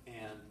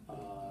 And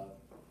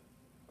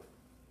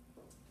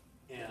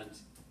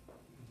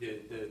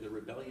the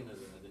rebellion of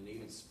the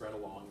natives spread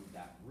along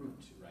that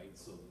route, right?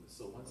 So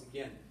once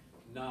again,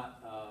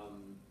 not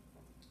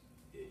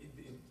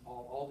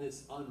all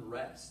this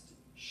unrest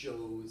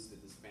shows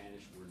that the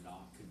Spanish were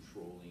not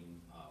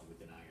controlling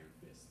with an iron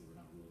fist. They were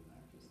not ruling with an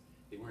iron fist.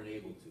 They weren't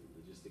able to.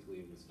 Logistically,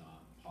 it was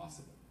not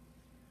possible.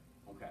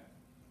 Okay,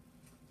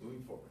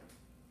 moving forward.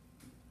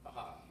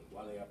 Aha, the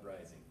Guale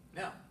Uprising.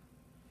 Now,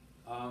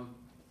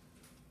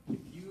 if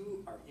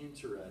you are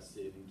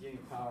interested in getting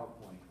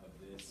PowerPoint of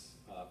this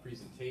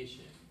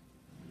presentation,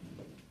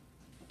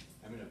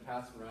 I'm going to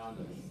pass around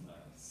a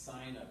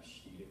sign-up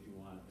sheet if you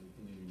want. You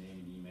can leave your name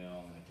and email,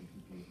 and I can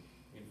keep you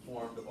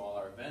informed of all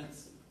our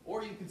events.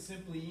 Or you can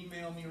simply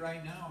email me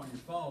right now on your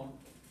phone,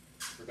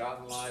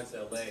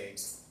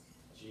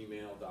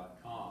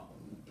 forgottenlivesla@gmail.com.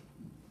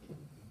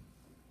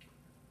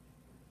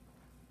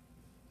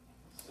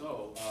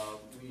 So,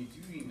 when you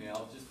do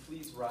email, just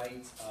please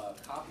write a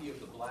copy of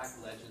the Black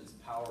Legends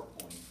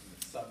PowerPoint in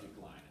the subject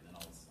line, and then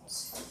I'll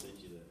send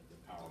you the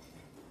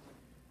PowerPoint.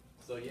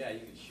 So yeah,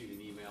 you can shoot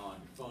an email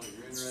on your phone if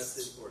you're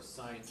interested, or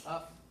sign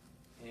up,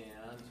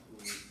 and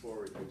we'll move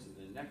forward here to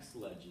the next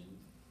legend.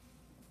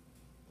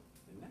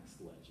 The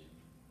next legend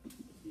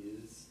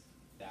is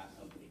that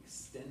of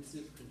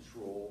extensive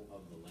control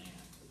of the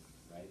land,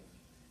 right?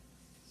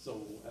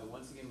 So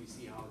once again, we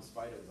see how in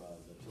spite of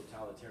the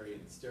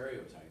totalitarian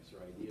stereotypes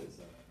or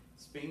ideas,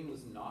 Spain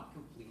was not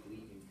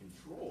completely in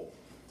control.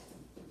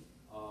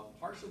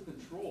 Partial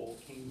control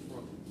came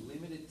from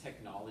limited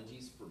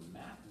technologies for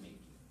map making,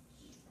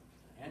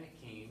 and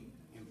it came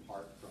in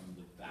part from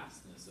the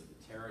vastness of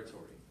the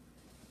territory.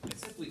 It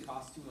simply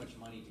cost too much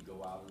money to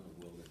go out in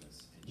the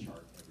wilderness and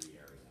chart every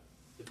area.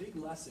 The big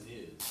lesson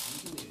is,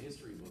 usually in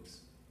history books,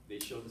 they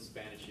show the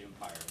Spanish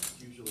Empire, and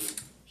it's usually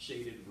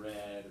shaded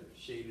red or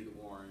shaded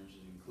orange,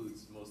 and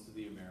includes most of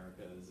the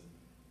Americas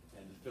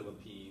and the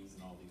Philippines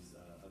and all these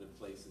other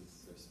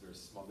places.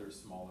 There's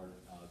smaller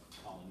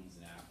colonies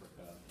in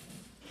Africa.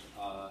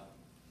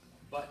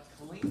 But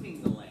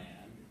claiming the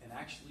land and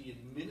actually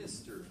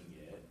administering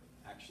it,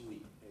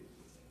 actually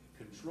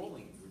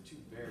controlling it, were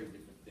two very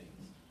different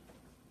things.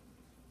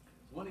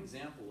 One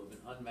example of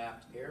an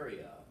unmapped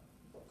area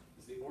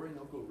is the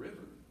Orinoco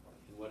River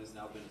in what is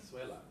now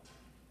Venezuela.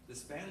 The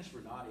Spanish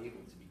were not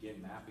able to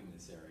begin mapping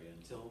this area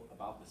until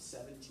about the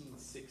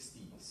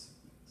 1760s,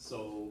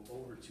 so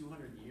over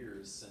 200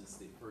 years since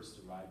they first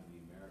arrived in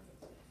the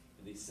Americas.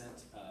 And they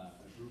sent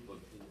a group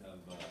of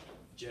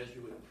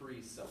Jesuit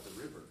priests up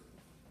the river.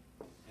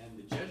 And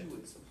the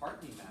Jesuits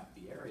partly mapped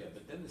the area,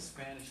 but then the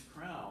Spanish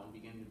crown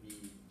began to be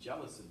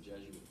jealous of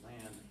Jesuit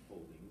land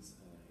holdings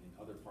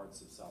in other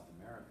parts of South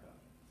America.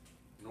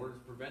 In order to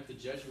prevent the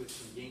Jesuits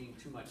from gaining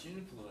too much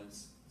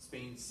influence,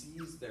 Spain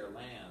seized their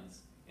lands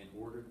and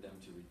ordered them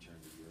to return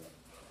to Europe.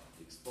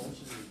 The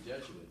expulsion of the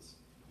Jesuits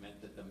meant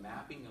that the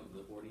mapping of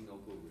the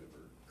Orinoco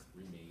River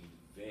remained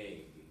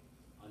vague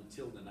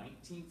until the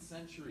 19th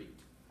century,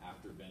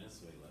 after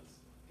Venezuela's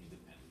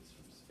independence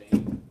from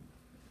Spain.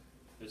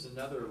 There's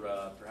another,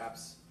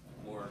 perhaps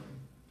more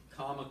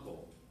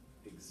comical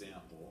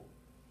example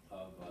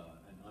of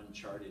an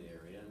uncharted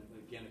area,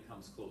 and again it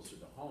comes closer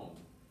to home.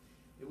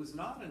 It was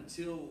not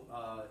until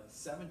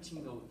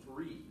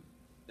 1703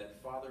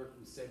 that Father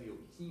Eusebio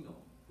Kino,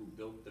 who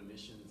built the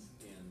missions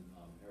in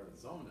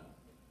Arizona,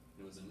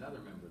 and was another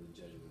member of the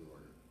Jesuit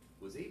order,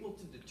 was able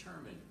to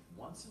determine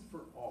once and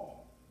for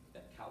all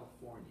that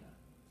California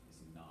is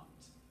not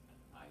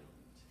an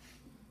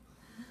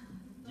island.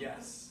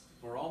 Yes,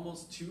 for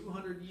almost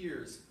 200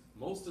 years,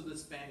 most of the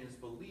Spaniards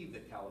believed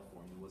that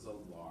California was a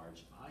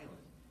large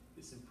island.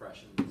 This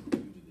impression was due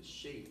to the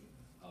shape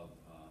of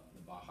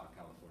the Baja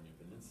California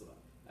Peninsula.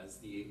 As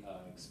the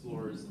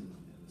explorers and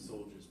the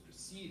soldiers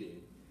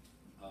proceeded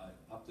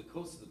up the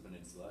coast of the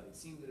peninsula, it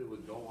seemed that it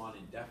would go on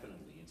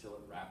indefinitely until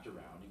it wrapped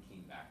around and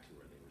came back to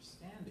where they were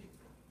standing.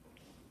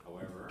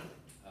 However,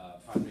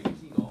 Padre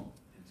Kino,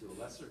 and to a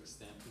lesser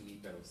extent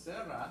Junipero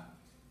Serra,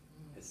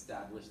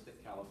 established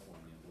that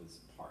California was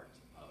part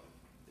of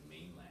the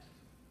mainland.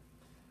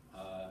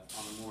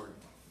 On a more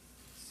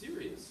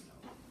serious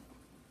note,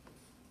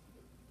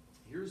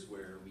 here's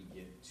where we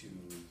get to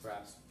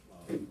perhaps,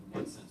 in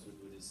one sense,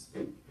 what is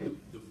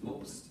the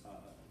most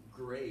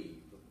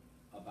grave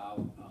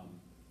about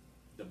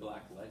the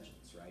Black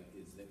Legends, right,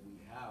 is that we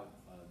have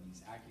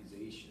these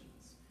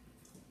accusations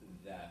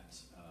that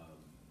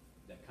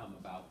that come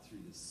about through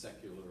this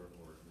secular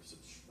or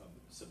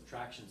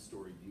subtraction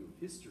story view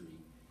of history,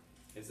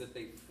 is that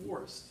they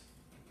forced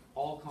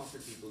all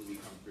conquered people to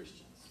become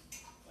Christians,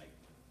 like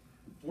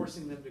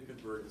forcing them to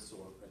convert at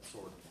sword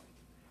point,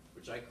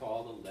 which I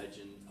call the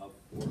legend of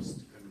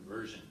forced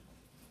conversion.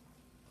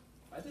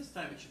 By this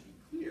time, it should be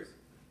clear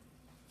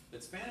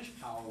that Spanish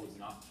power was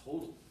not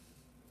total.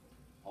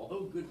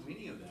 Although a good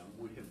many of them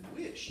would have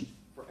wished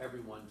for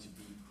everyone to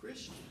be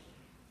Christian,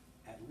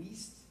 at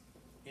least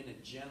in a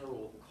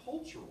general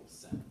cultural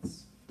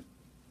sense,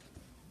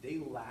 they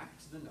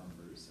lacked the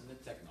numbers and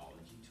the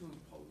technology to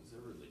impose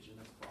their religion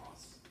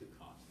across the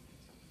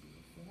continent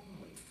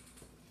uniformly.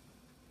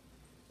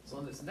 So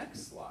on this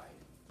next slide,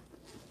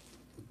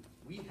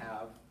 we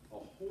have a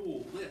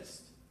whole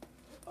list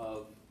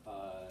of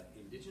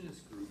indigenous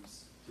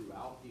groups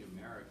throughout the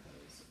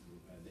Americas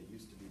that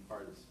used to be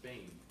part of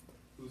Spain,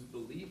 whose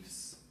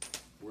beliefs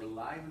were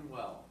alive and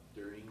well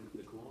during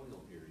the colonial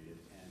period,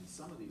 and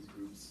some of these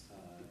groups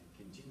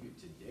continue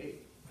today.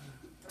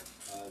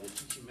 The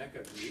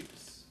Chichimeca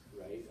groups,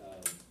 right,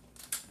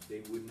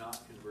 they would not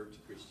convert to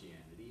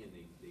Christianity, and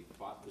they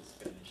fought the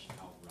Spanish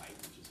outright,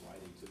 which is why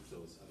they took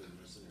those other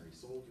mercenary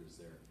soldiers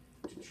there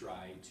to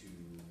try to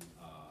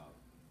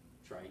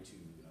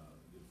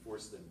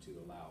force them to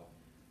allow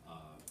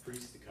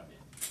priests to come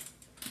in.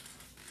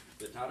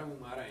 The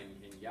Tarahumara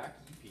and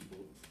Yaqui people,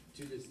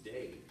 to this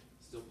day,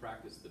 still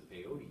practice the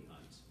peyote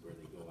hunt, where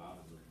they go out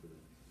and look for the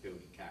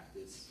peyote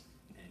cactus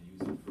and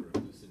use it for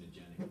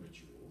hallucinogenic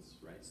rituals,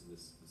 right? So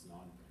this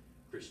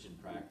non-Christian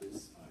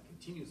practice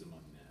continues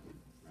among them,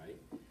 right?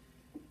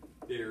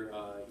 There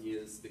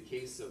is the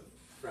case of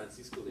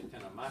Francisco de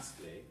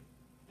Tenamascle,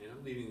 and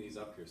I'm leaving these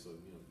up here so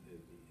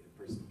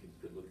a person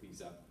could look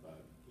these up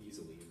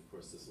easily. And of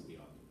course, this will be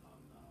on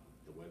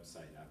the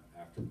website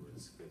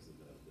afterwards because of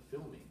the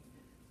filming.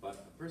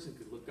 But a person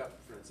could look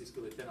up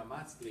Francisco de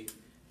Tenamascle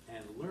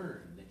and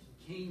learn that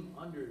he came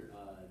under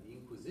the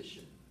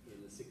Inquisition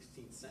in the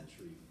 16th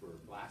century for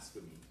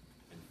blasphemy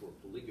and for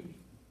polygamy.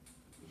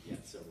 He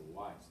had several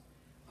wives.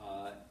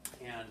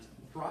 And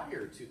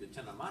prior to the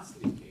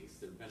Tenamastre case,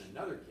 there had been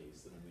another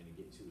case that I'm going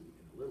to get to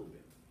in a little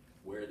bit,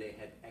 where they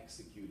had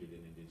executed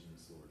an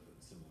indigenous lord for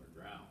similar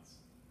grounds.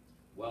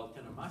 Well,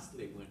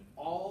 Tenamastre went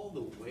all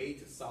the way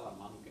to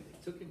Salamanca. They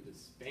took him to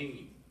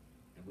Spain.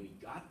 And when he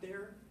got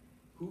there,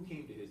 who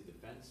came to his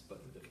defense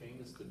but the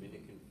famous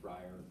Dominican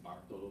friar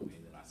Bartolome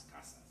de las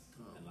Casas?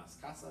 And Las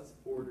Casas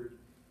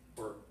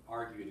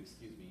argued,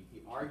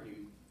 he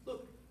argued,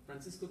 look,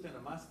 Francisco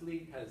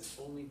Tenamastre has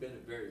only been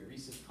a very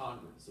recent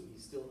convert, so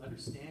he's still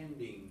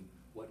understanding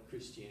what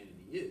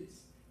Christianity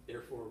is.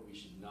 Therefore, we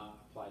should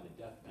not apply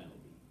the death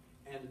penalty.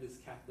 And this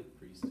Catholic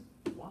priest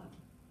won,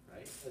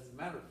 right? As a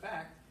matter of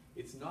fact,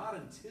 it's not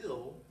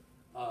until,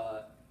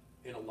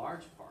 in a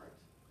large part,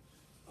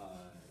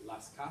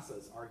 Las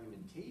Casas'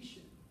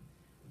 argumentation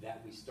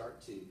that we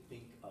start to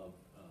think of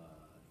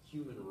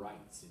human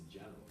rights in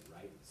general,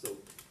 right? So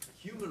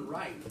human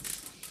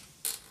rights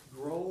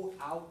grow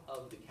out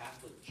of the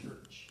Catholic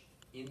Church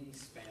in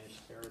these Spanish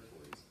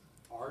territories,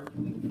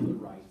 arguing for the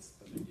rights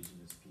of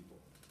indigenous people,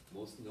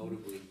 most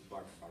notably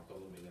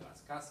Bartolome de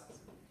las Casas,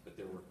 but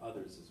there were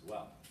others as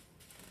well.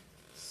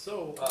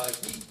 So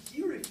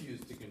he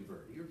refused to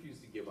convert. He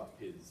refused to give up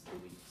his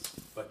beliefs.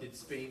 But did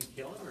Spain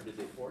kill him, or did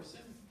they force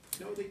him?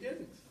 No, they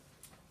didn't.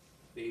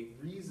 They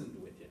reasoned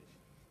with him.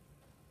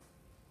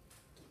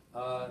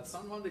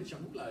 San Juan de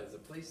Chamula is a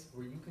place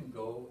where you can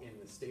go in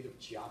the state of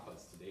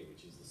Chiapas today,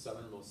 which is the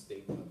southernmost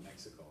state of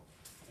Mexico,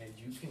 and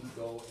you can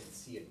go and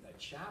see a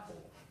chapel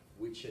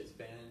which has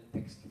been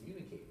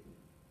excommunicated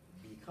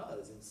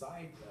because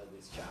inside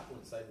this chapel,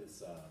 inside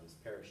this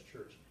parish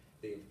church,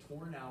 they have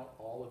torn out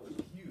all of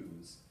the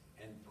pews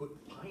and put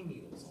pine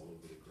needles all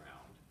over the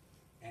ground,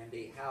 and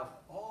they have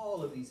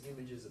all of these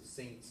images of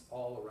saints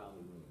all around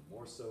the room,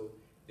 more so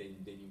than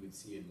you would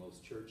see in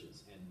most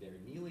churches, and they're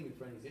kneeling in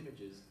front of these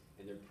images,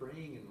 and they're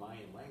praying in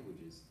Mayan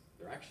languages.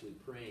 They're actually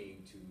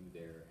praying to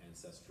their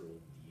ancestral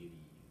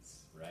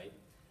deities, right?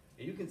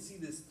 And you can see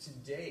this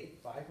today,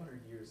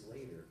 500 years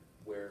later,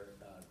 where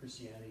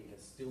Christianity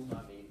has still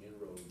not made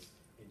inroads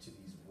into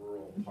these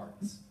rural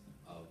parts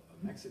of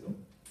Mexico.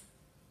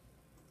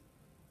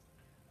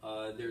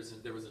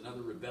 There was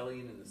another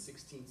rebellion in the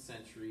 16th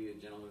century, a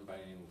gentleman by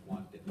the name of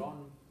Juan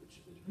Teton,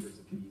 which a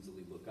person can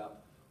easily look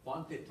up.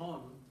 Juan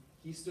Teton,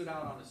 he stood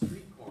out on a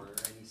street corner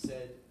and he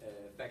said,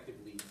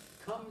 effectively,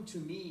 "Come to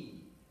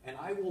me, and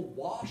I will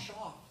wash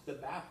off the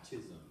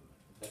baptism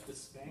that the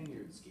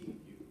Spaniards gave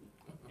you."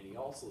 And he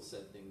also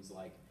said things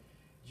like,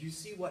 "Do you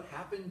see what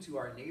happened to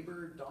our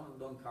neighbor,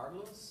 Don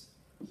Carlos?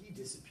 He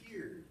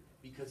disappeared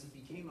because he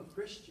became a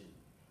Christian,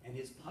 and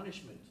his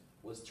punishment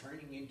was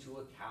turning into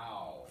a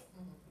cow.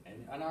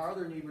 And our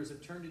other neighbors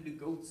have turned into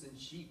goats and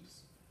sheep,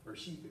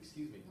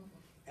 excuse me."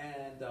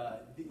 And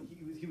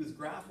he was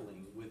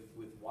grappling with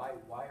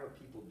why are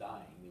people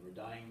dying? They were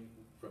dying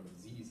from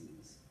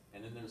diseases,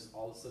 and then there's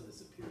all of a sudden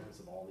this appearance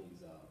of all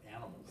these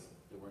animals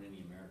that weren't in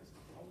the Americas,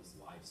 all this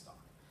livestock.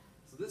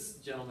 So this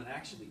gentleman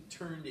actually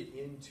turned it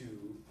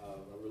into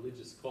a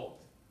religious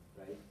cult,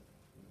 right?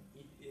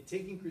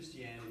 Taking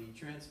Christianity,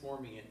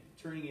 transforming it,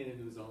 turning it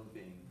into his own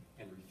thing,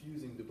 and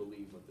refusing to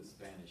believe what the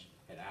Spanish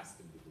had asked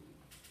him to believe.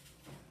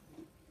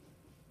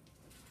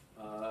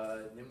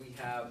 Then we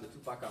have the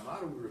Tupac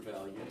Amaru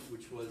rebellion,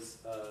 which was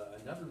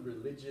another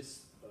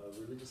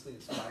religiously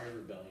inspired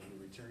rebellion to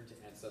return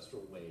to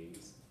ancestral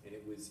ways, and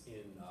it was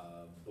in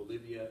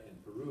Bolivia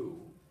and Peru.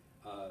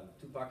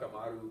 Tupac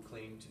Amaru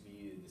claimed to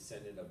be a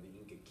descendant of the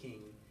Inca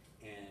king,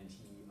 and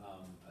he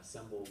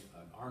assembled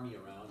an army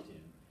around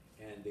him,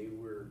 and they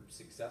were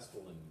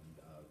successful in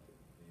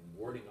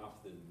warding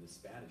off the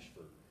Spanish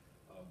for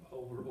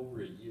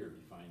over a year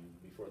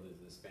before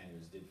the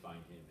Spaniards did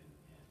find him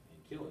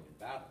and kill him in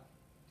battle.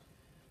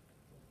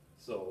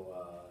 So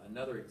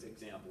another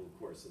example, of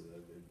course, of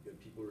the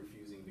people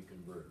refusing to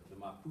convert. The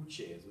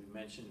Mapuche, as we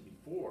mentioned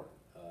before,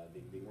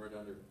 they weren't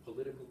under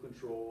political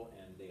control,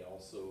 and they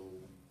also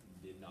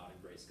did not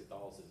embrace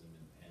Catholicism.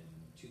 And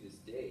to this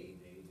day,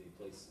 they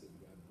place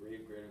a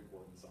great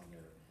importance on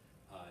their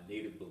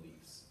native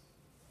beliefs.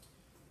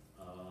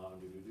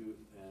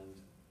 And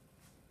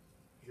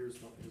here's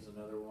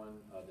another one,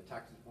 the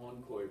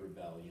Tacuancoy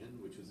Rebellion,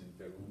 which was in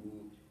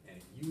Peru, and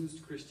it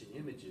used Christian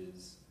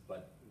images,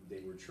 but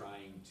they were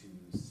trying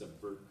to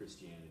subvert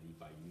Christianity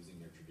by using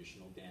their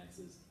traditional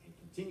dances and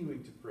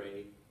continuing to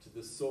pray to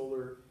the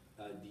solar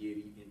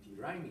deity Inti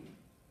Raymi.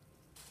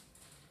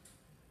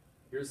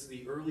 Here's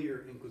the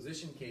earlier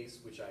Inquisition case,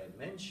 which I had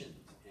mentioned,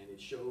 and it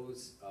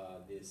shows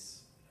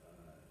this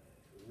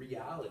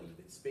reality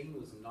that Spain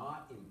was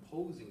not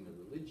imposing the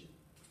religion,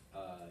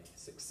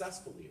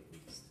 successfully at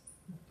least.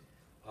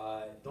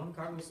 Don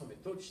Carlos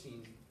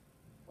Ometochtin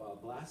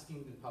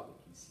blasphemed in public.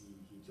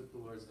 He took the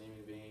Lord's name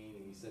in vain,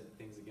 and he said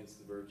things against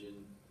the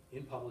Virgin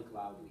in public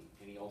loudly,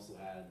 and he also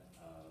had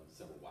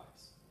several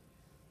wives.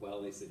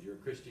 Well, they said, "You're a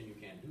Christian, you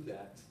can't do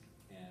that,"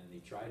 and they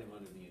tried him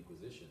under the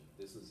Inquisition.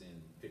 This was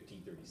in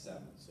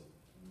 1537, so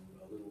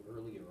a little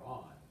earlier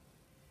on,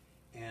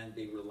 and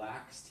they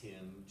relaxed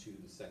him to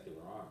the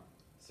secular arm.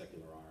 The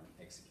secular arm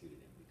executed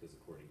him because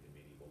according to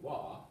medieval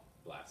law,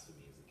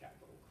 blasphemy is a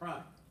capital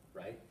crime,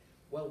 right?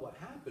 Well, what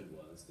happened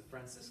was the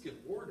Franciscan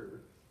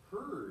order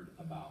heard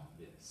about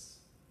this,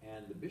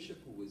 and the bishop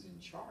who was in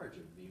charge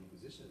of the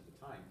Inquisition at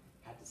the time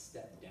had to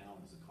step down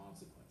as a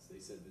consequence. They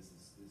said, this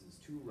is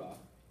too rough.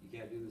 You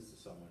can't do this to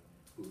someone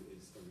who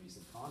is a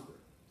recent convert.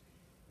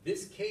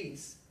 This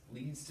case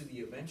leads to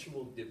the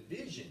eventual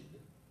division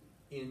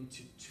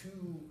into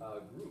two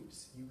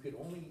groups. You could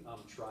only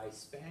try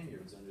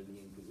Spaniards under the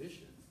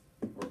Inquisition,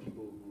 or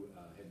people who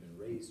had been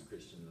raised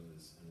Christian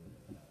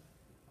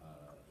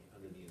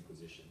under the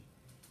Inquisition.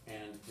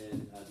 And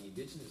then the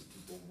indigenous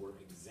people were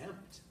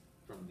exempt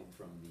from the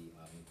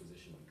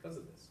Inquisition because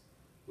of this,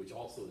 which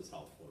also is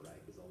helpful,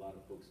 right? Because a lot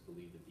of folks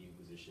believe that the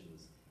Inquisition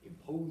was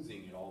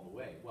imposing it all the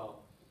way.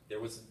 Well, there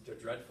was a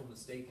dreadful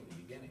mistake in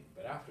the beginning,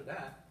 but after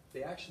that,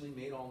 they actually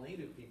made all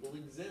native people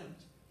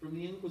exempt from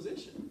the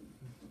Inquisition.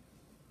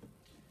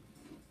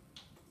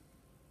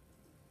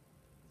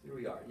 Here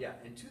we are, yeah,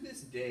 and to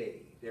this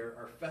day, there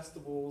are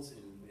festivals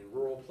in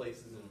rural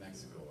places in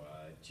Mexico.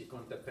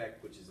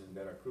 Chicontepec, which is in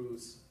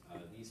Veracruz,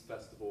 these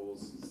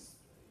festivals,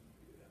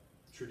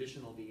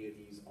 traditional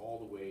deities all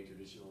the way,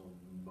 traditional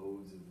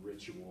modes of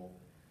ritual.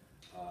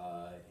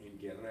 In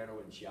Guerrero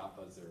and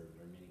Chiapas, there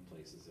are many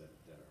places that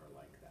are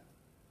like that.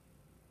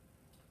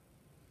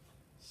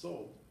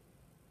 So,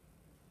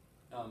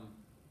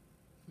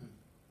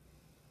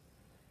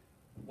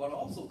 what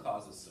also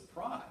causes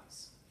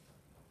surprise,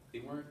 they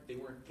weren't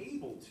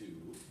able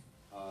to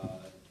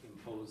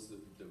impose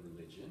the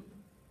religion.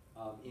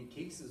 In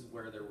cases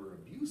where there were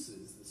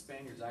abuses, the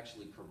Spaniards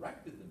actually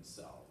corrected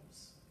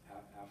themselves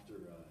after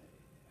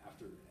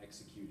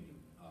executing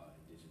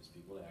indigenous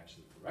people. They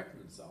actually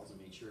corrected themselves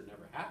and made sure it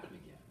never happened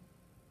again,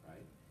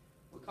 right?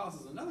 What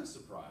causes another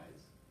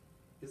surprise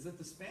is that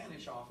the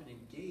Spanish often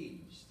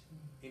engaged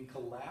in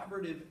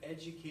collaborative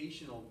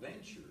educational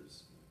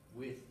ventures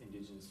with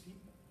indigenous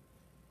people.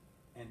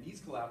 And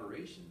these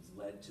collaborations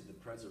led to the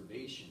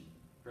preservation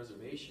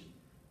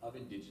of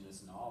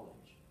indigenous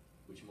knowledge,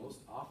 which most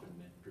often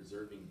meant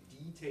preserving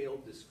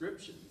detailed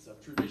descriptions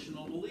of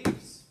traditional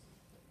beliefs.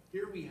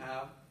 Here we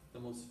have the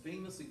most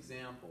famous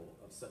example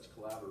of such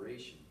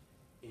collaboration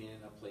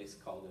in a place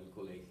called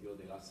El Colegio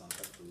de la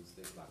Santa Cruz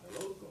de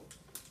Tlatelolco,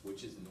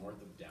 which is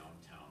north of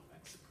downtown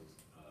Mexico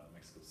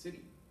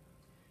City.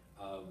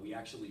 We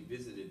actually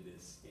visited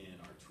this in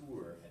our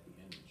tour at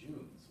the end of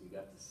June, so we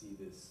got to see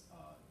this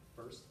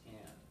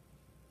firsthand.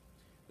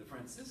 The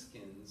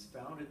Franciscans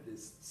founded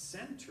this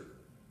center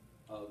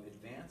of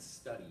advanced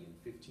study in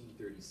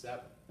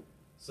 1537.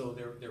 So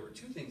there were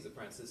two things the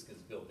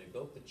Franciscans built. They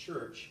built the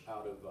church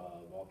out of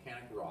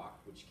volcanic rock,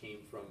 which came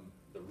from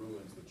the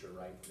ruins, which are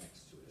right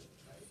next to it,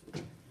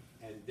 right?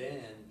 And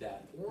then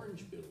that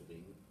orange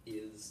building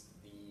is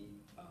the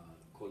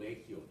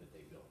colegio that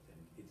they built, and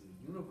it's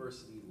a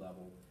university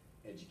level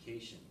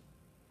education.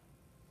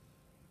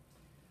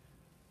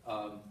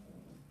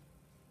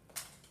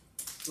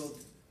 So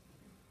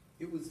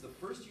it was the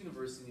first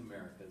university in the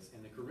Americas,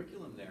 and the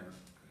curriculum there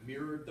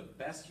mirrored the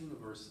best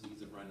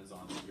universities of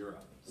Renaissance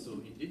Europe.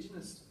 So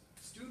indigenous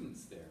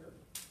students there,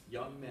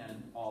 young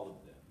men, all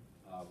of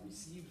them,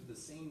 received the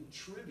same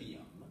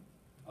trivium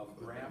of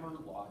grammar,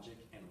 logic,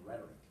 and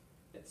rhetoric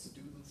that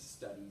students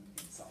studied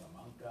in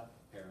Salamanca,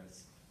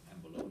 Paris,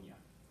 and Bologna.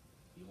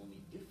 The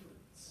only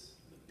difference,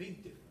 the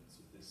big difference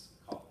with this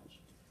college,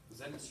 was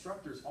that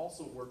instructors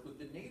also worked with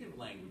the native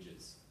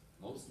languages,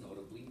 most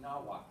notably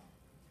Nahuatl,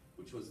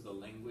 which was the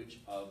language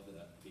of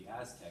the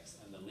Aztecs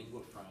and the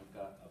lingua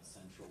franca of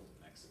central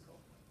Mexico.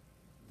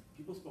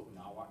 People spoke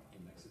Nahuatl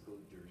in Mexico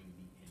during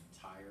the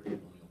entire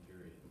colonial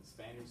period. The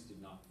Spaniards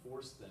did not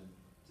force them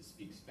to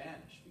speak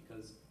Spanish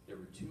because there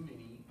were too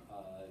many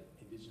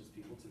indigenous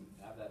people to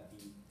have that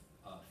be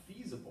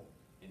feasible.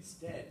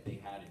 Instead, they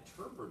had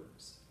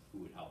interpreters who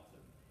would help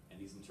them. And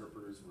these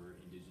interpreters were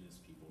indigenous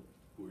people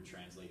who were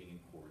translating in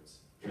courts,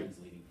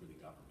 translating for the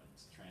government,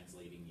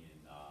 translating in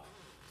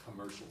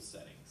commercial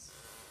settings.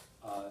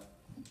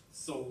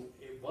 So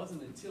it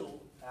wasn't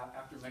until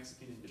after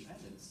Mexican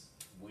independence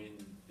when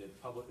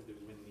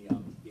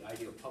the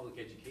idea of public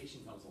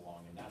education comes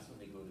along, and that's when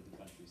they go to the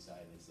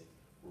countryside and they say,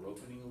 we're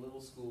opening a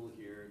little school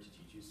here to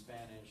teach you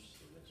Spanish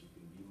so that you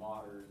can be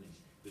modern, and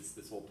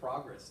this whole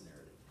progress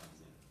narrative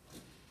comes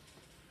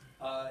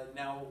in.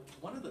 Now,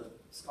 one of the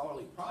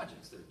scholarly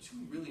projects, there are two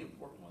really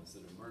important ones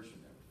that emerge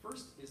from there. The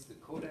first is the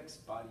Codex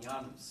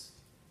Badianus,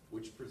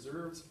 which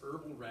preserves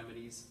herbal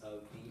remedies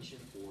of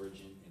ancient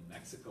origin in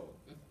Mexico.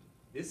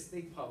 This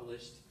they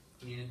published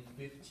in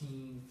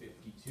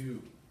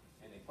 1552,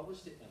 and they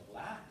published it in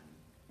Latin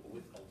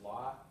with a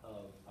lot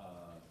of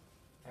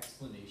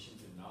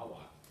explanations in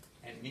Nahuatl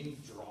and many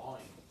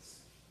drawings.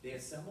 They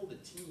assembled a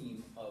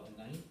team of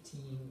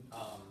 19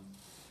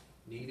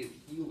 native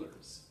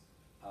healers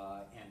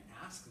and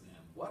asked them,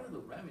 what are the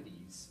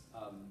remedies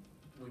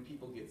when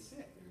people get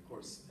sick? And of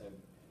course, I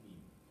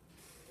mean,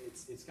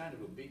 it's kind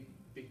of a big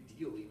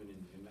deal even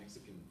in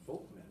Mexican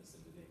folk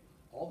medicine today.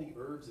 All the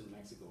herbs in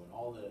Mexico and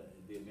all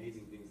the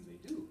amazing things that they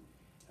do.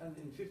 And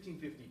in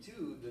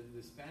 1552,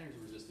 the Spaniards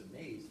were just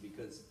amazed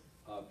because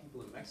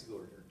people in Mexico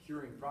are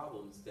curing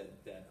problems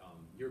that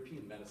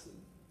European medicine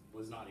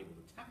was not able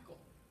to tackle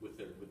with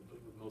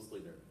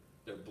mostly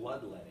their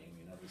bloodletting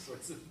and other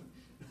sorts of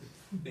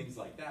things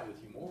like that, with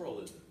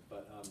humoralism.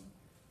 But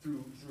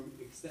through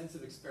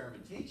extensive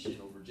experimentation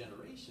over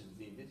generations,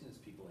 the indigenous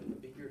people had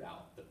figured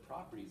out the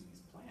properties of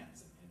these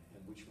plants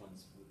and which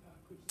ones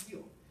could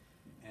heal.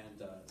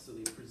 And so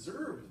they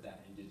preserved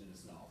that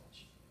indigenous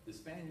knowledge. The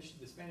Spanish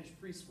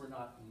priests were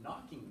not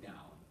knocking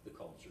down the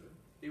culture,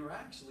 they were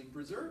actually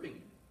preserving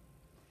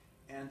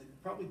it. And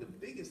probably the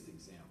biggest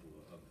example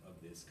of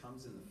this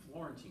comes in the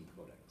Florentine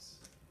Codex,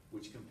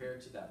 which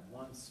compared to that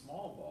one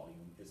small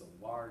volume is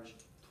a large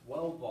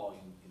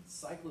 12-volume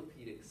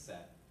encyclopedic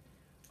set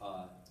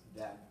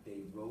that they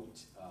wrote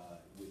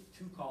with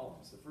 2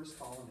 columns. The first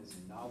column is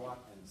in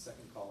Nahuatl, and the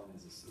second column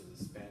is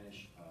a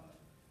Spanish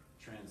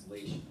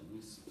translation, a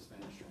loose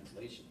Spanish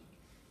translation.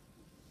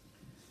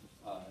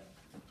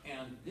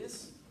 And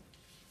this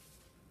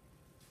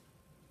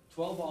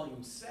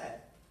 12-volume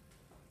set,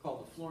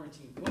 called the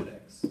Florentine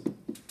Codex,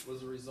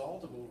 was a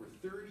result of over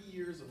 30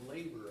 years of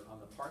labor on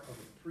the part of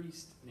a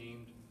priest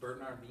named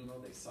Bernardino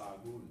de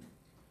Sahagún.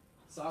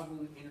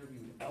 Sahagún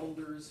interviewed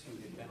elders who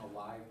had been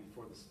alive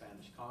before the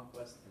Spanish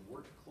conquest and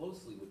worked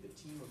closely with a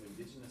team of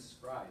indigenous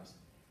scribes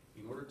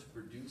in order to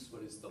produce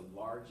what is the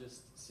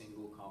largest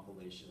single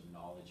compilation of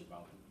knowledge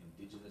about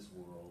the indigenous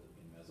world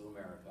in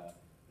Mesoamerica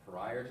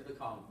prior to the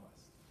conquest.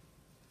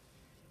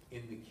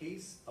 In the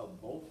case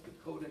of both the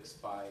Codex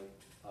by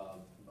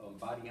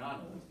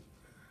Badiano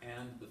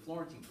and the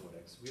Florentine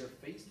Codex, we are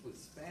faced with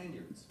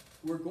Spaniards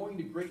who are going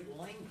to great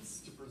lengths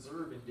to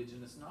preserve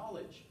indigenous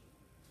knowledge.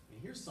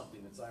 And here's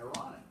something that's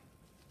ironic.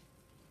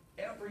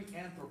 Every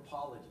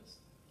anthropologist,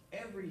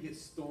 every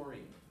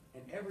historian,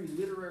 and every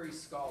literary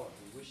scholar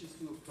who wishes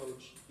to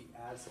approach the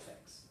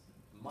Aztecs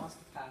must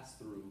pass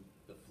through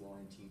the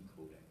Florentine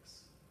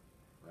Codex,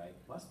 right?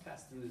 Must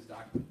pass through this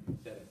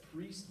document that a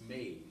priest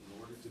made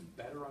in order to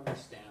better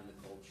understand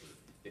the culture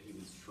that he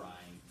was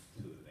trying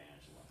to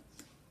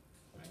evangelize,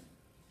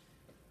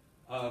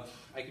 right?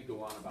 I could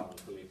go on about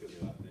the Colegio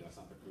de la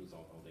Santa Cruz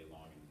all day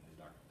long, and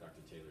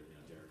Dr. Taylor,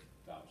 Derek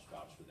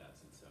vouched for that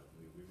since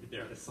we were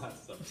there this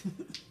last stuff.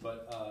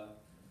 But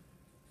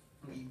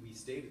we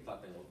stayed at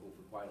Tlatelolco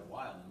for quite a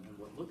while, and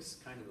what looks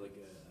kind of like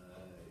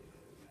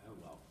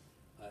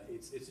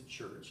it's a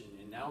church,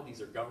 and now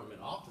these are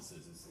government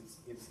offices.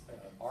 It's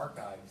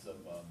archives of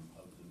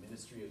the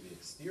Ministry of the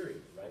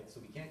Exterior, right? So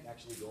we can't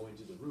actually go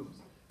into the rooms,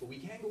 but we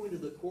can go into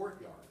the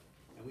courtyard,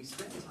 and we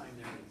spent time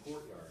there in the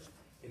courtyard,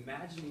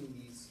 imagining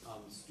these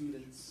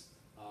students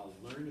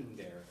learning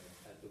there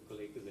at the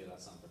Colegio de la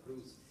Santa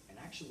Cruz, and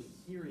actually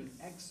hearing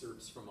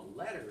excerpts from a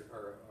letter,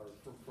 or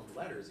from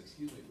letters,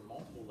 from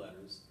multiple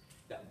letters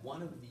that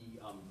one of the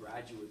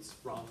graduates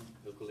from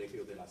the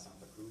Colegio de la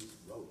Santa Cruz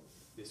wrote.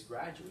 This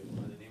graduate,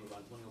 by the name of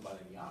Antonio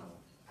Valeriano,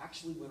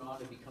 actually went on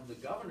to become the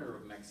governor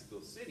of Mexico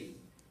City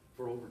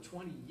for over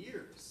 20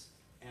 years,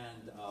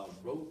 and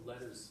wrote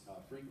letters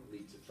frequently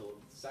to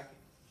Philip II.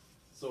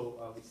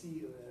 So we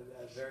see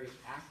a very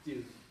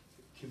active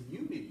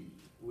community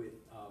with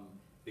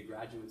the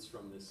graduates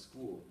from this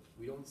school.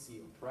 We don't see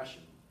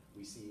oppression.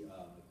 We see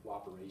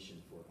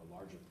cooperation for a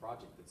larger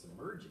project that's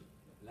emerging.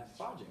 And that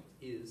project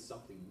is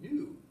something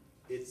new.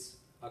 It's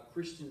a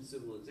Christian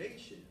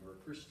civilization, or a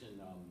Christian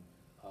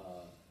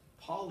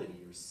polity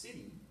or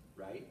city,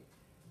 right,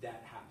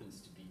 that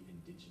happens to be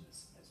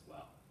indigenous as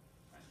well,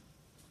 right?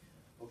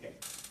 Okay,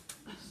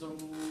 so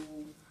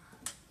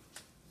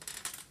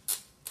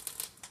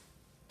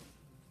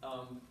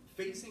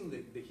facing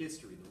the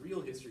history, the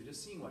real history,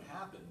 just seeing what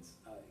happens,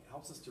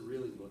 helps us to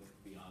really look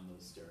beyond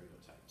those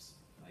stereotypes,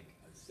 like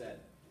I said.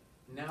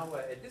 Now,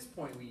 at this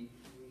point, we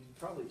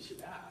probably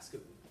should ask,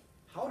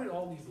 how did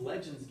all these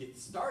legends get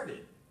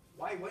started?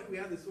 Why do we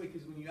have this way?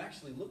 Because when you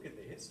actually look at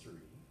the history,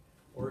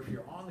 or if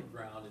you're on the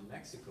ground in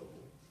Mexico,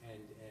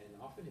 and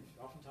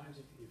oftentimes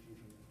if you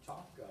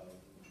talk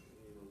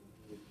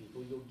with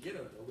people, you'll get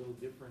a little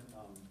different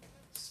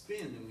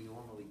spin than we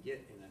normally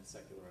get in that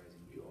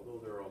secularizing view.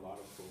 Although there are a lot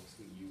of folks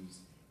who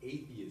use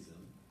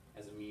atheism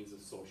as a means of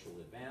social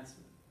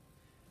advancement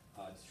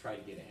to try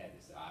to get ahead.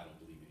 They say, I don't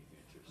believe anything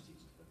that church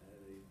teaches, but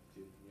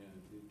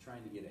they're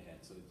trying to get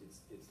ahead. So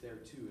it's there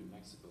too in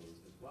Mexico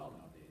as well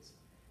nowadays.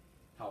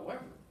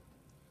 However,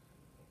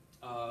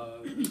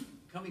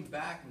 coming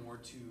back more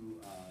to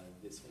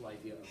this whole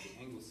idea of the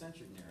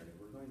Anglo-centric narrative,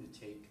 we're going to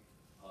take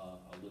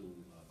a little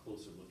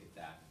closer look at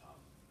that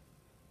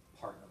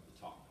part of the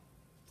talk.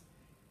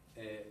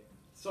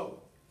 So,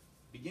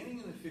 beginning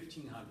in the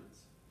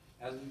 1500s,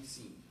 as we've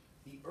seen,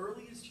 the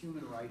earliest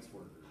human rights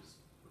workers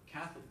were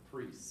Catholic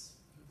priests,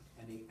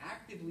 and they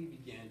actively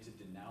began to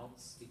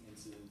denounce the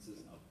incidences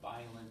of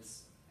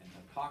violence and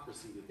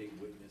hypocrisy that they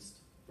witnessed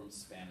from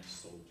Spanish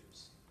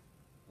soldiers.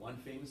 One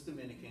famous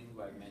Dominican,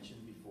 who I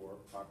mentioned before,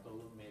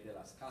 Bartolomé de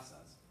las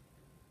Casas,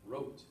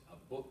 wrote a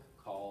book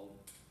called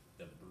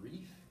The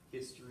Brief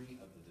History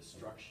of the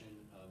Destruction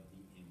of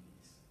the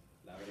Indies,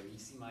 La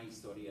brevísima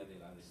historia de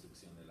la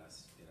destrucción de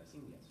las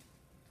Indias.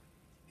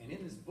 And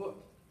in this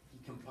book, he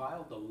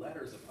compiled the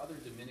letters of other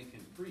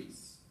Dominican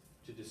priests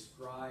to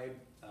describe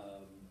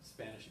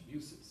Spanish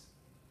abuses.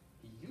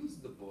 He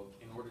used the book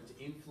in order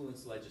to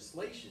influence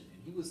legislation,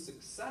 and he was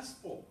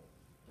successful.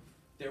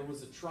 There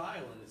was a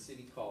trial in a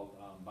city called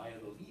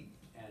Valladolid,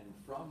 and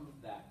from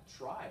that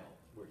trial,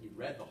 where he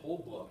read the whole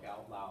book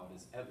out loud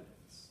as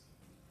evidence,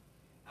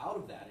 out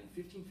of that, in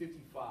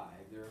 1555,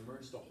 there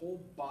emerged a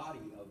whole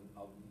body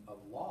of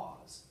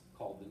laws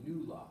called the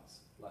New Laws,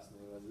 Las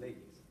Nuevas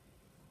Leyes,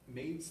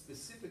 made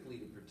specifically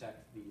to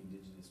protect the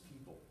indigenous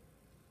people.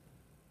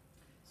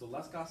 So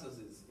Las Casas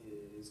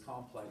is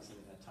complex and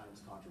at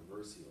times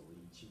controversial.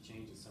 He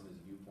changes some of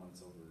his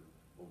viewpoints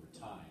over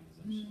time, as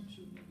I'm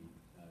sure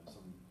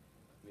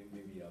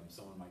maybe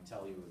someone might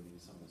tell you, or maybe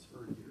someone's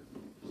heard here.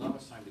 There's not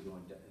much time to go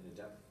into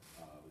depth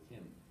with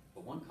him.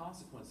 But one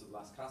consequence of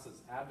Las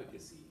Casas'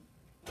 advocacy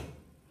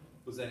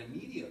was that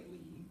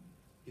immediately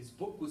his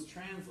book was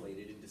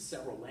translated into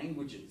several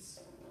languages,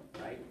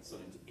 right? So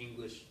into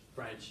English,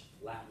 French,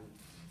 Latin,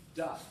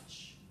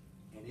 Dutch.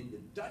 And in the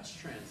Dutch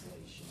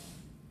translation,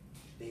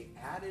 they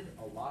added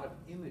a lot of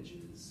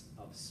images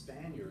of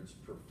Spaniards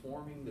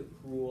performing the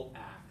cruel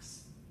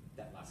acts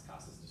that Las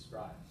Casas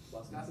described.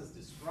 Las Casas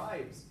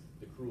describes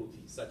the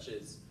cruelty, such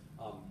as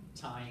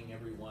tying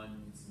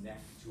everyone's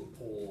neck to a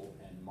pole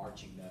and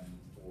marching them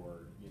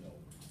for,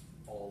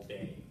 all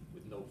day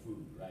with no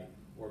food, right?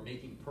 Or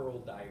making pearl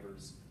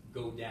divers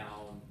go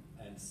down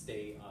and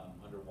stay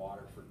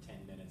underwater for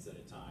 10 minutes at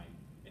a time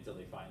until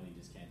they finally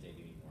just can't take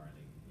it anymore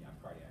and they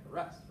have cardiac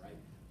arrest, right?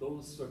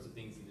 Those sorts of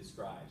things he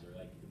describes, or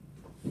like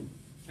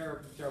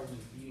terrible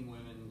things, beating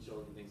women,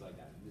 children, things like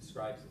that. He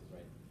describes those,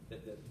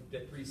 right?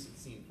 That priests had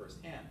seen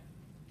firsthand.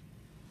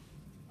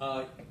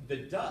 The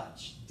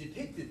Dutch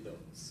depicted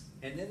those,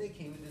 and then they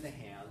came into the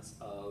hands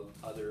of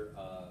other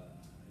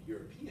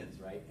Europeans,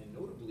 right? And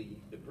notably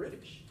the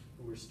British,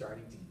 who were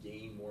starting to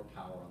gain more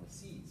power on the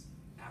seas.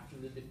 After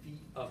the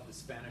defeat of the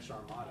Spanish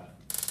Armada,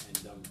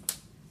 and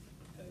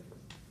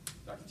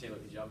Dr. Taylor,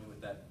 could you help me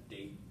with that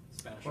date?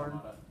 Spanish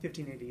Armada?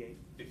 1588.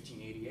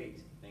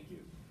 1588, thank you.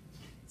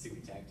 See, we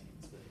tag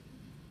teams.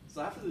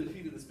 So after the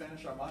defeat of the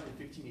Spanish Armada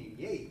in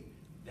 1588,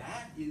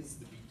 that is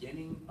the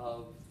beginning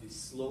of the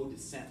slow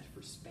descent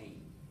for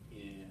Spain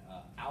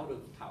out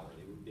of power.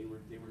 They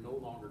were no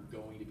longer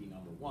going to be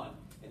number one.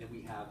 And then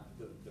we have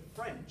the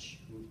French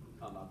who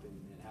come up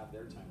and have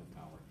their time of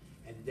power.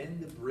 And then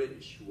the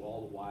British, who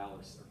all the while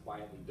are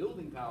quietly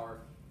building power,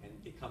 and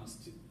it comes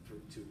to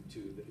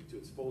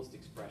its fullest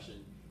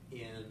expression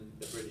in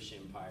the British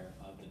Empire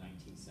of the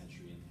 19th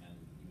century and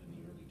even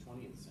the early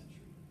 20th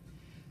century.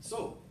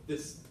 So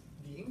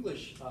the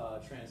English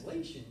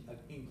translation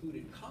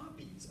included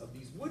copies of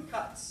these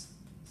woodcuts.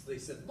 So they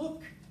said,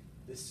 look,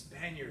 the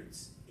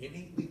Spaniards,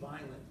 innately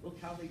violent, look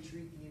how they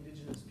treat the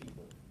indigenous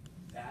people.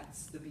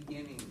 That's the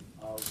beginning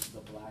of the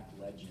Black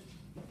Legend.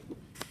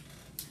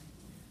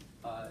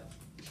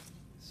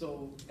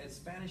 So as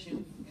Spanish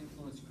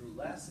influence grew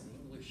less and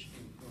English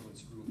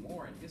influence grew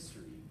more in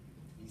history,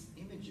 these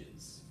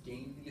images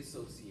gained the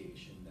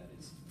association that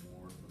is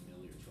more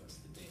familiar to us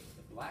today.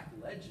 The Black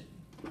Legend,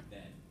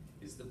 then,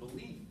 is the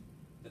belief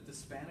that the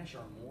Spanish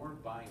are more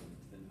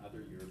violent than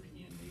other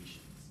European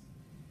nations.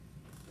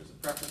 There's a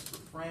preference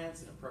for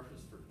France and a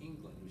preference for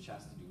England, which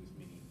has to do with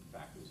many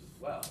factors as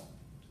well,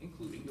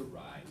 including the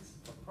rise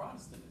of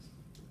Protestantism,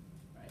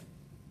 right?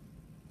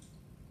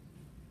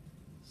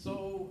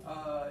 So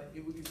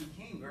it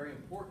became very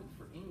important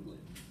for England,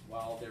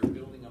 while they're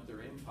building up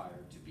their empire,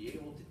 to be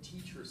able to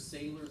teach her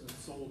sailors and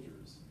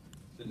soldiers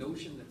the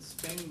notion that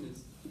Spain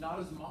is not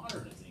as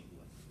modern as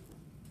England.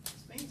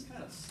 Spain's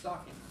kind of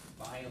stuck in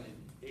a violent,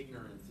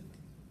 ignorant, and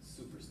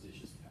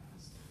superstitious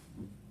past.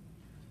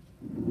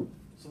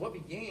 So what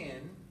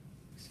began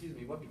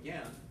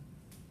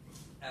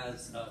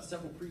as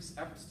several priests'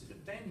 efforts to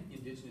defend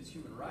indigenous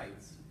human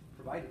rights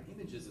provided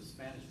images of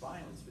Spanish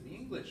violence for the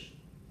English,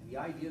 and the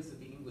ideas that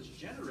the English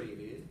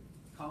generated,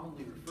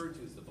 commonly referred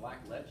to as the Black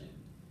Legend,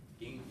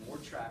 gained more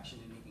traction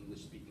in the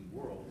English-speaking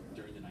world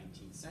during the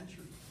 19th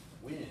century,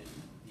 when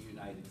the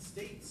United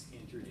States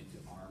entered into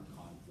armed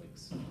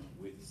conflicts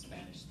with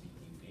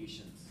Spanish-speaking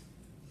nations.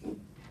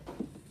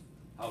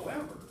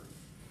 However,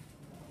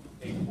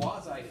 a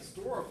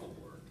quasi-historical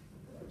work,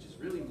 which is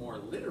really more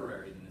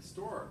literary than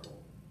historical,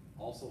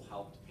 also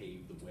helped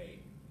pave the way.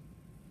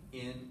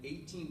 In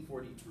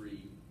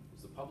 1843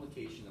 was the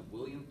publication of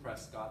William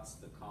Prescott's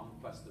The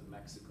Conquest of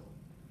Mexico,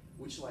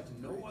 which, like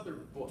no other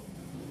book,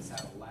 has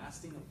had a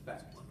lasting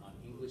effect on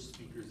English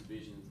speakers'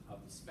 visions of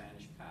the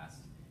Spanish past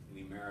in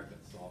the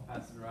Americas. So I'll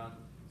pass it around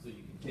so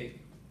you can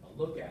take a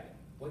look at it.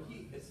 What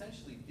he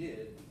essentially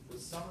did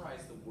was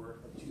summarize the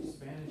work of two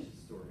Spanish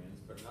historians,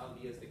 Bernal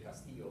Díaz de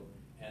Castillo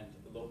and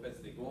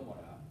López de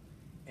Gómora,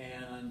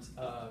 and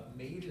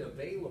made it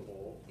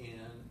available in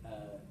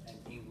an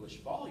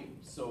English volume.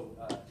 So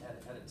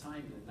at a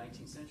time in the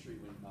 19th century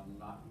when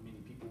not many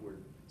people were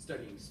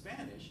studying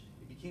Spanish,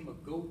 it became a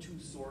go-to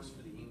source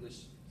for the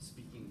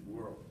English-speaking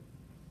world.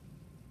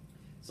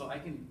 So I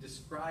can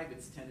describe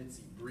its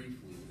tendency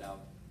briefly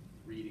without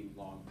reading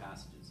long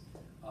passages.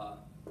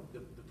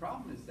 The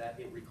problem is that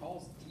it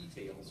recalls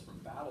details from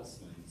battle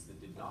scenes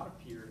that did not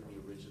appear in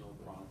the original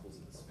chronicles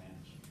of the Spanish.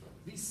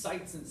 These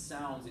sights and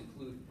sounds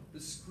include the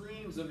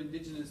screams of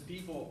indigenous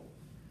people,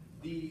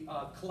 the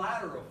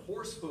clatter of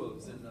horse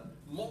hooves, and the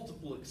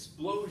multiple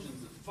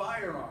explosions of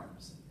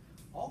firearms.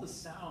 All the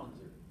sounds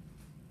are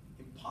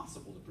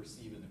impossible to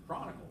perceive in the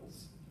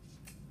chronicles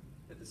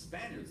that the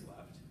Spaniards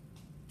left.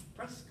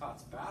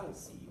 Prescott's battle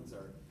scenes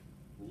are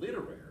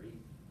literary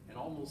and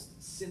almost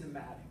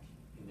cinematic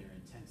in their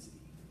intensity.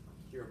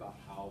 You hear about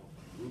how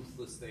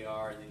ruthless they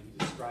are, and then he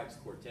describes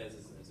Cortez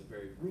as a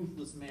very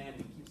ruthless man, and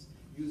he keeps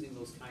using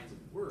those kinds of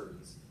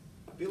words,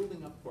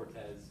 building up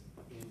Cortez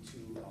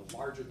into a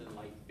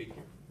larger-than-life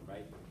figure,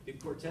 right?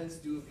 Did Cortez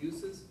do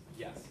abuses?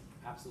 Yes,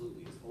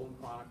 absolutely. His own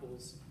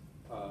chronicles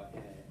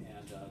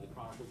and the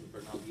chronicles of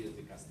Bernal Diaz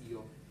de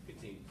Castillo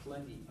contain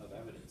plenty of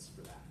evidence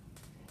for that.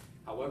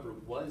 However,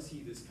 was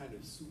he this kind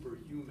of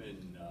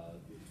superhuman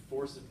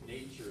force of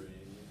nature?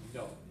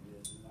 No,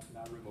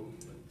 not remotely,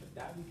 but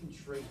that we can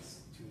trace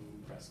to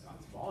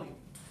Prescott's volume.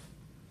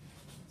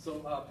 So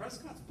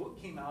Prescott's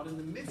book came out in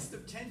the midst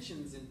of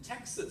tensions in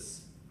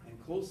Texas and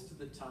close to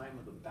the time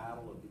of the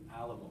Battle of the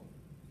Alamo.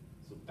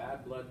 So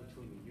bad blood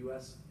between the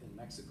U.S. and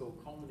Mexico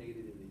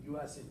culminated in the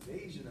U.S.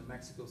 invasion of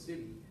Mexico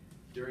City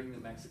during the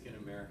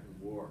Mexican-American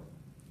War.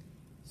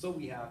 So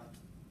we have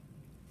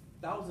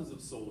thousands of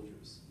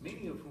soldiers,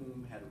 many of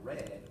whom had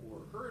read or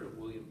heard of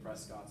William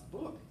Prescott's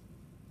book.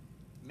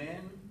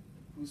 Men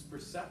whose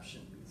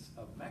perceptions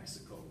of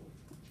Mexico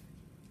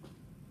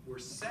were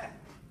set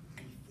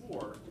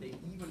before they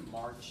even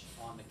marched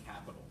on the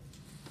Capitol.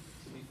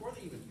 So before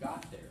they even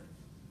got there,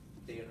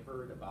 they had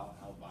heard about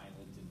how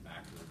violent and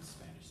backward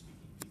Spanish-speaking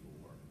people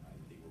were.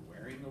 Right? They were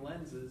wearing the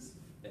lenses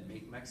that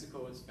make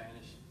Mexico and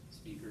Spanish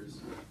speakers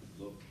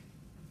look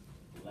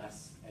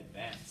less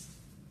advanced.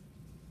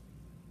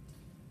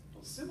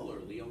 Well,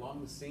 similarly,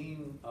 along the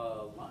same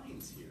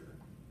lines here,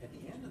 at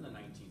the end of the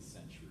 19th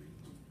century,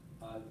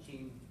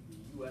 came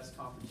the U.S.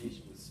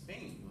 confrontation with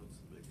Spain,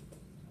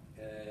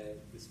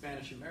 the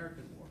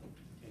Spanish-American War,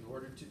 in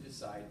order to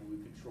decide who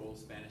would control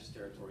Spanish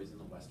territories in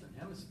the Western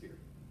Hemisphere.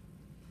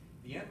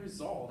 The end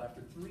result,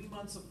 after 3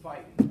 months of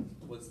fighting,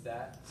 was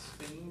that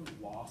Spain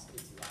lost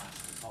its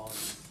last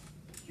colonies.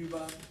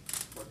 Cuba,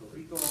 Puerto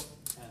Rico,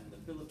 and the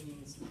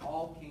Philippines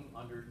all came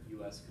under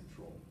U.S.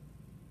 control.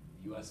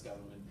 The U.S.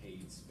 government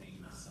paid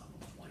Spain a sum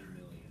of $20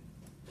 million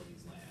for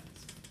these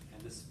lands,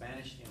 and the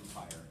Spanish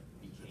Empire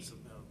became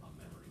a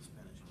memory.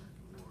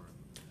 Spanish-American War.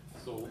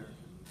 So,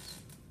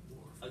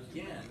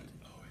 again,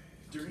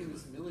 during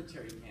this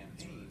military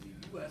campaign,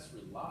 the U.S.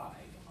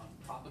 relied on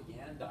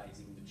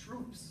propagandizing the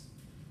troops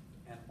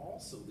and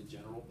also the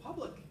general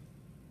public.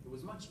 It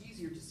was much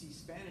easier to see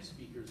Spanish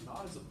speakers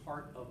not as a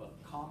part of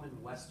a common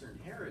Western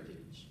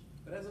heritage,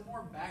 but as a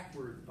more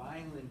backward,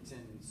 violent,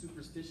 and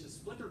superstitious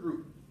splinter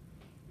group.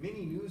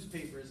 Many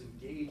newspapers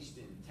engaged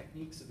in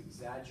techniques of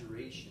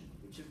exaggeration,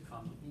 which have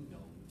come to be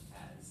known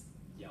as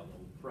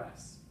yellow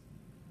press.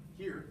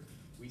 Here,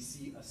 we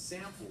see a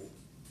sample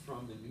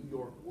from the New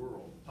York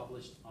World,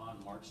 published on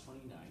March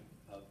 29th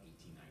of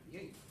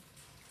 1898.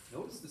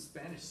 Notice the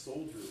Spanish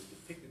soldier is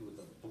depicted with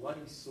a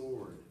bloody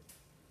sword,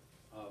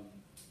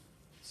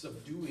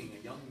 subduing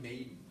a young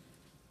maiden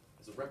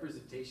as a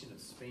representation of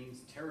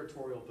Spain's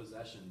territorial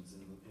possessions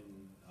in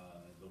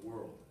the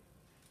world.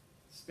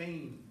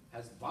 Spain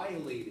has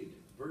violated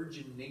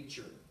virgin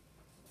nature.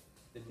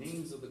 The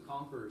names of the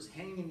conquerors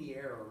hang in the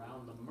air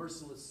around the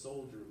merciless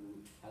soldier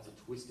who has a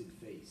twisted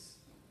face.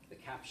 The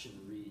caption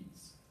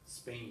reads,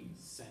 Spain's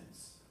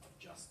sense of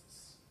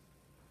justice.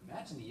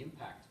 Imagine the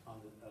impact on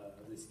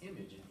this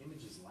image and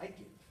images like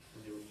it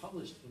when they were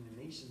published in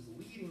the nation's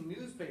leading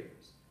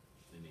newspapers,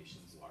 the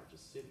nation's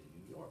largest city,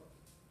 New York.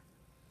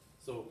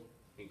 So,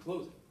 in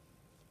closing,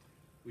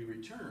 we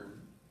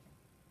return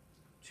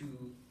to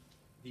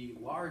the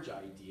large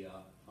idea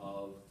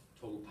of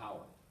total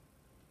power,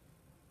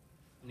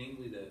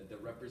 namely the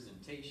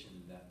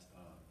representation that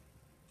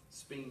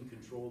Spain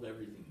controlled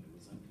everything and it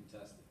was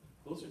uncontested.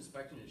 Closer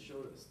inspection has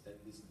showed us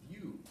that this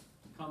view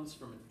comes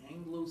from an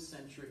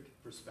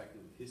Anglo-centric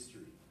perspective of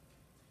history.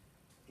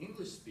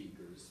 English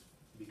speakers,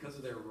 because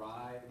of the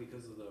rise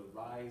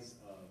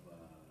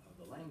of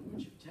the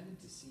language, have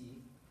tended to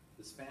see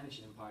the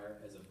Spanish Empire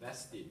as a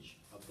vestige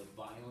of the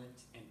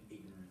violent and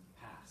ignorant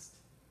past.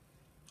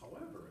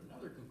 However,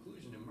 another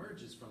conclusion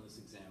emerges from this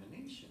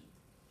examination.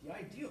 The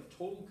idea of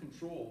total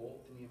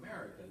control in the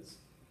Americas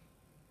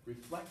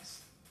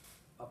reflects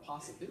a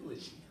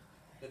possibility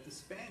that the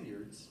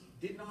Spaniards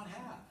did not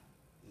have.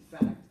 In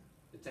fact,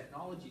 the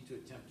technology to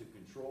attempt to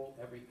control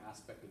every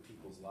aspect of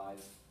people's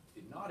lives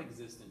did not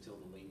exist until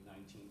the late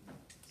 19th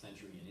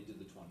century and into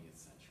the 20th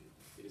century.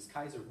 It is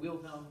Kaiser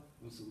Wilhelm,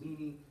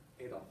 Mussolini,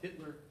 Adolf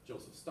Hitler,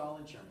 Joseph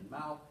Stalin, Chairman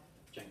Mao,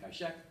 Chiang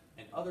Kai-shek,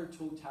 and other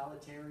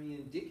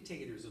totalitarian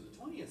dictators of the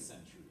 20th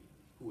century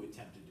who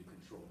attempted to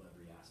control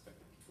every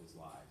aspect of people's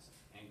lives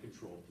and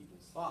control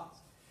people's thoughts.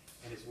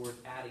 And it's worth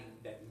adding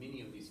that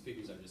many of these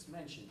figures I just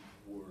mentioned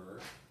were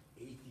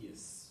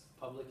atheists,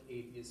 public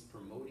atheists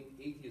promoting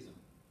atheism.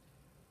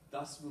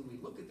 thus, when we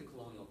look at the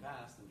colonial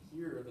past and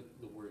hear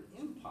the word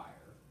empire,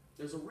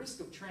 there's a risk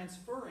of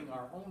transferring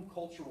our own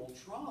cultural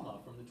trauma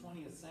from the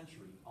 20th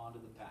century onto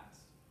the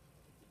past.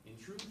 In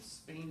truth,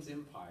 Spain's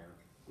empire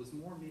was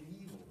more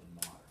medieval than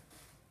modern,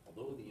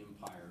 although the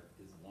empire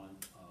is one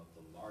of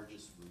the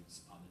largest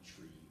roots on the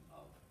tree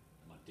of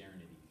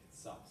modernity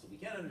itself. So we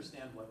can't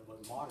understand what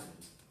modern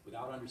is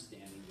without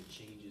understanding the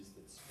changes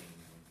that Spain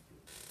went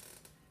through.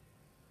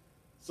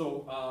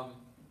 So,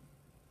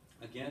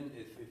 again,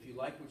 if you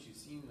like what you've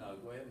seen,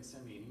 go ahead and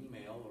send me an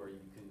email, or you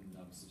can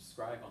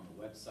subscribe on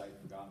the website,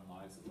 Forgotten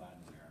Lives of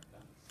Latin America.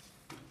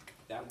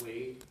 That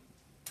way,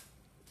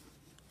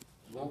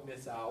 you won't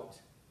miss out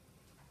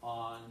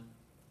on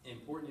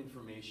important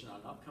information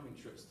on upcoming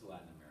trips to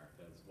Latin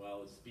America, as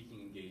well as speaking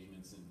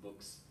engagements and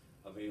books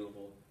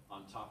available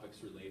on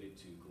topics related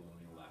to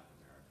colonial Latin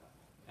America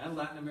and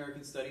Latin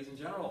American studies in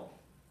general.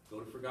 Go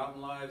to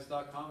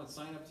ForgottenLives.com and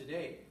sign up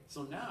today.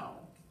 So now,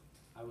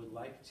 I would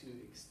like to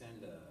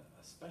extend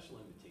a special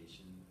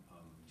invitation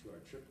to our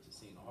trip to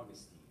St.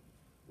 Augustine,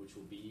 which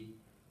will be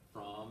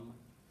from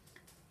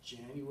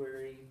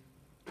January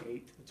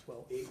 8th to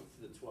 12th. 8th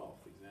to the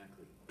 12th,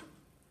 exactly.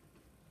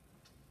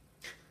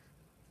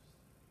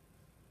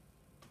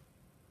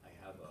 I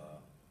have a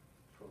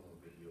promo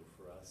video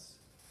for us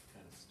to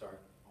kind of start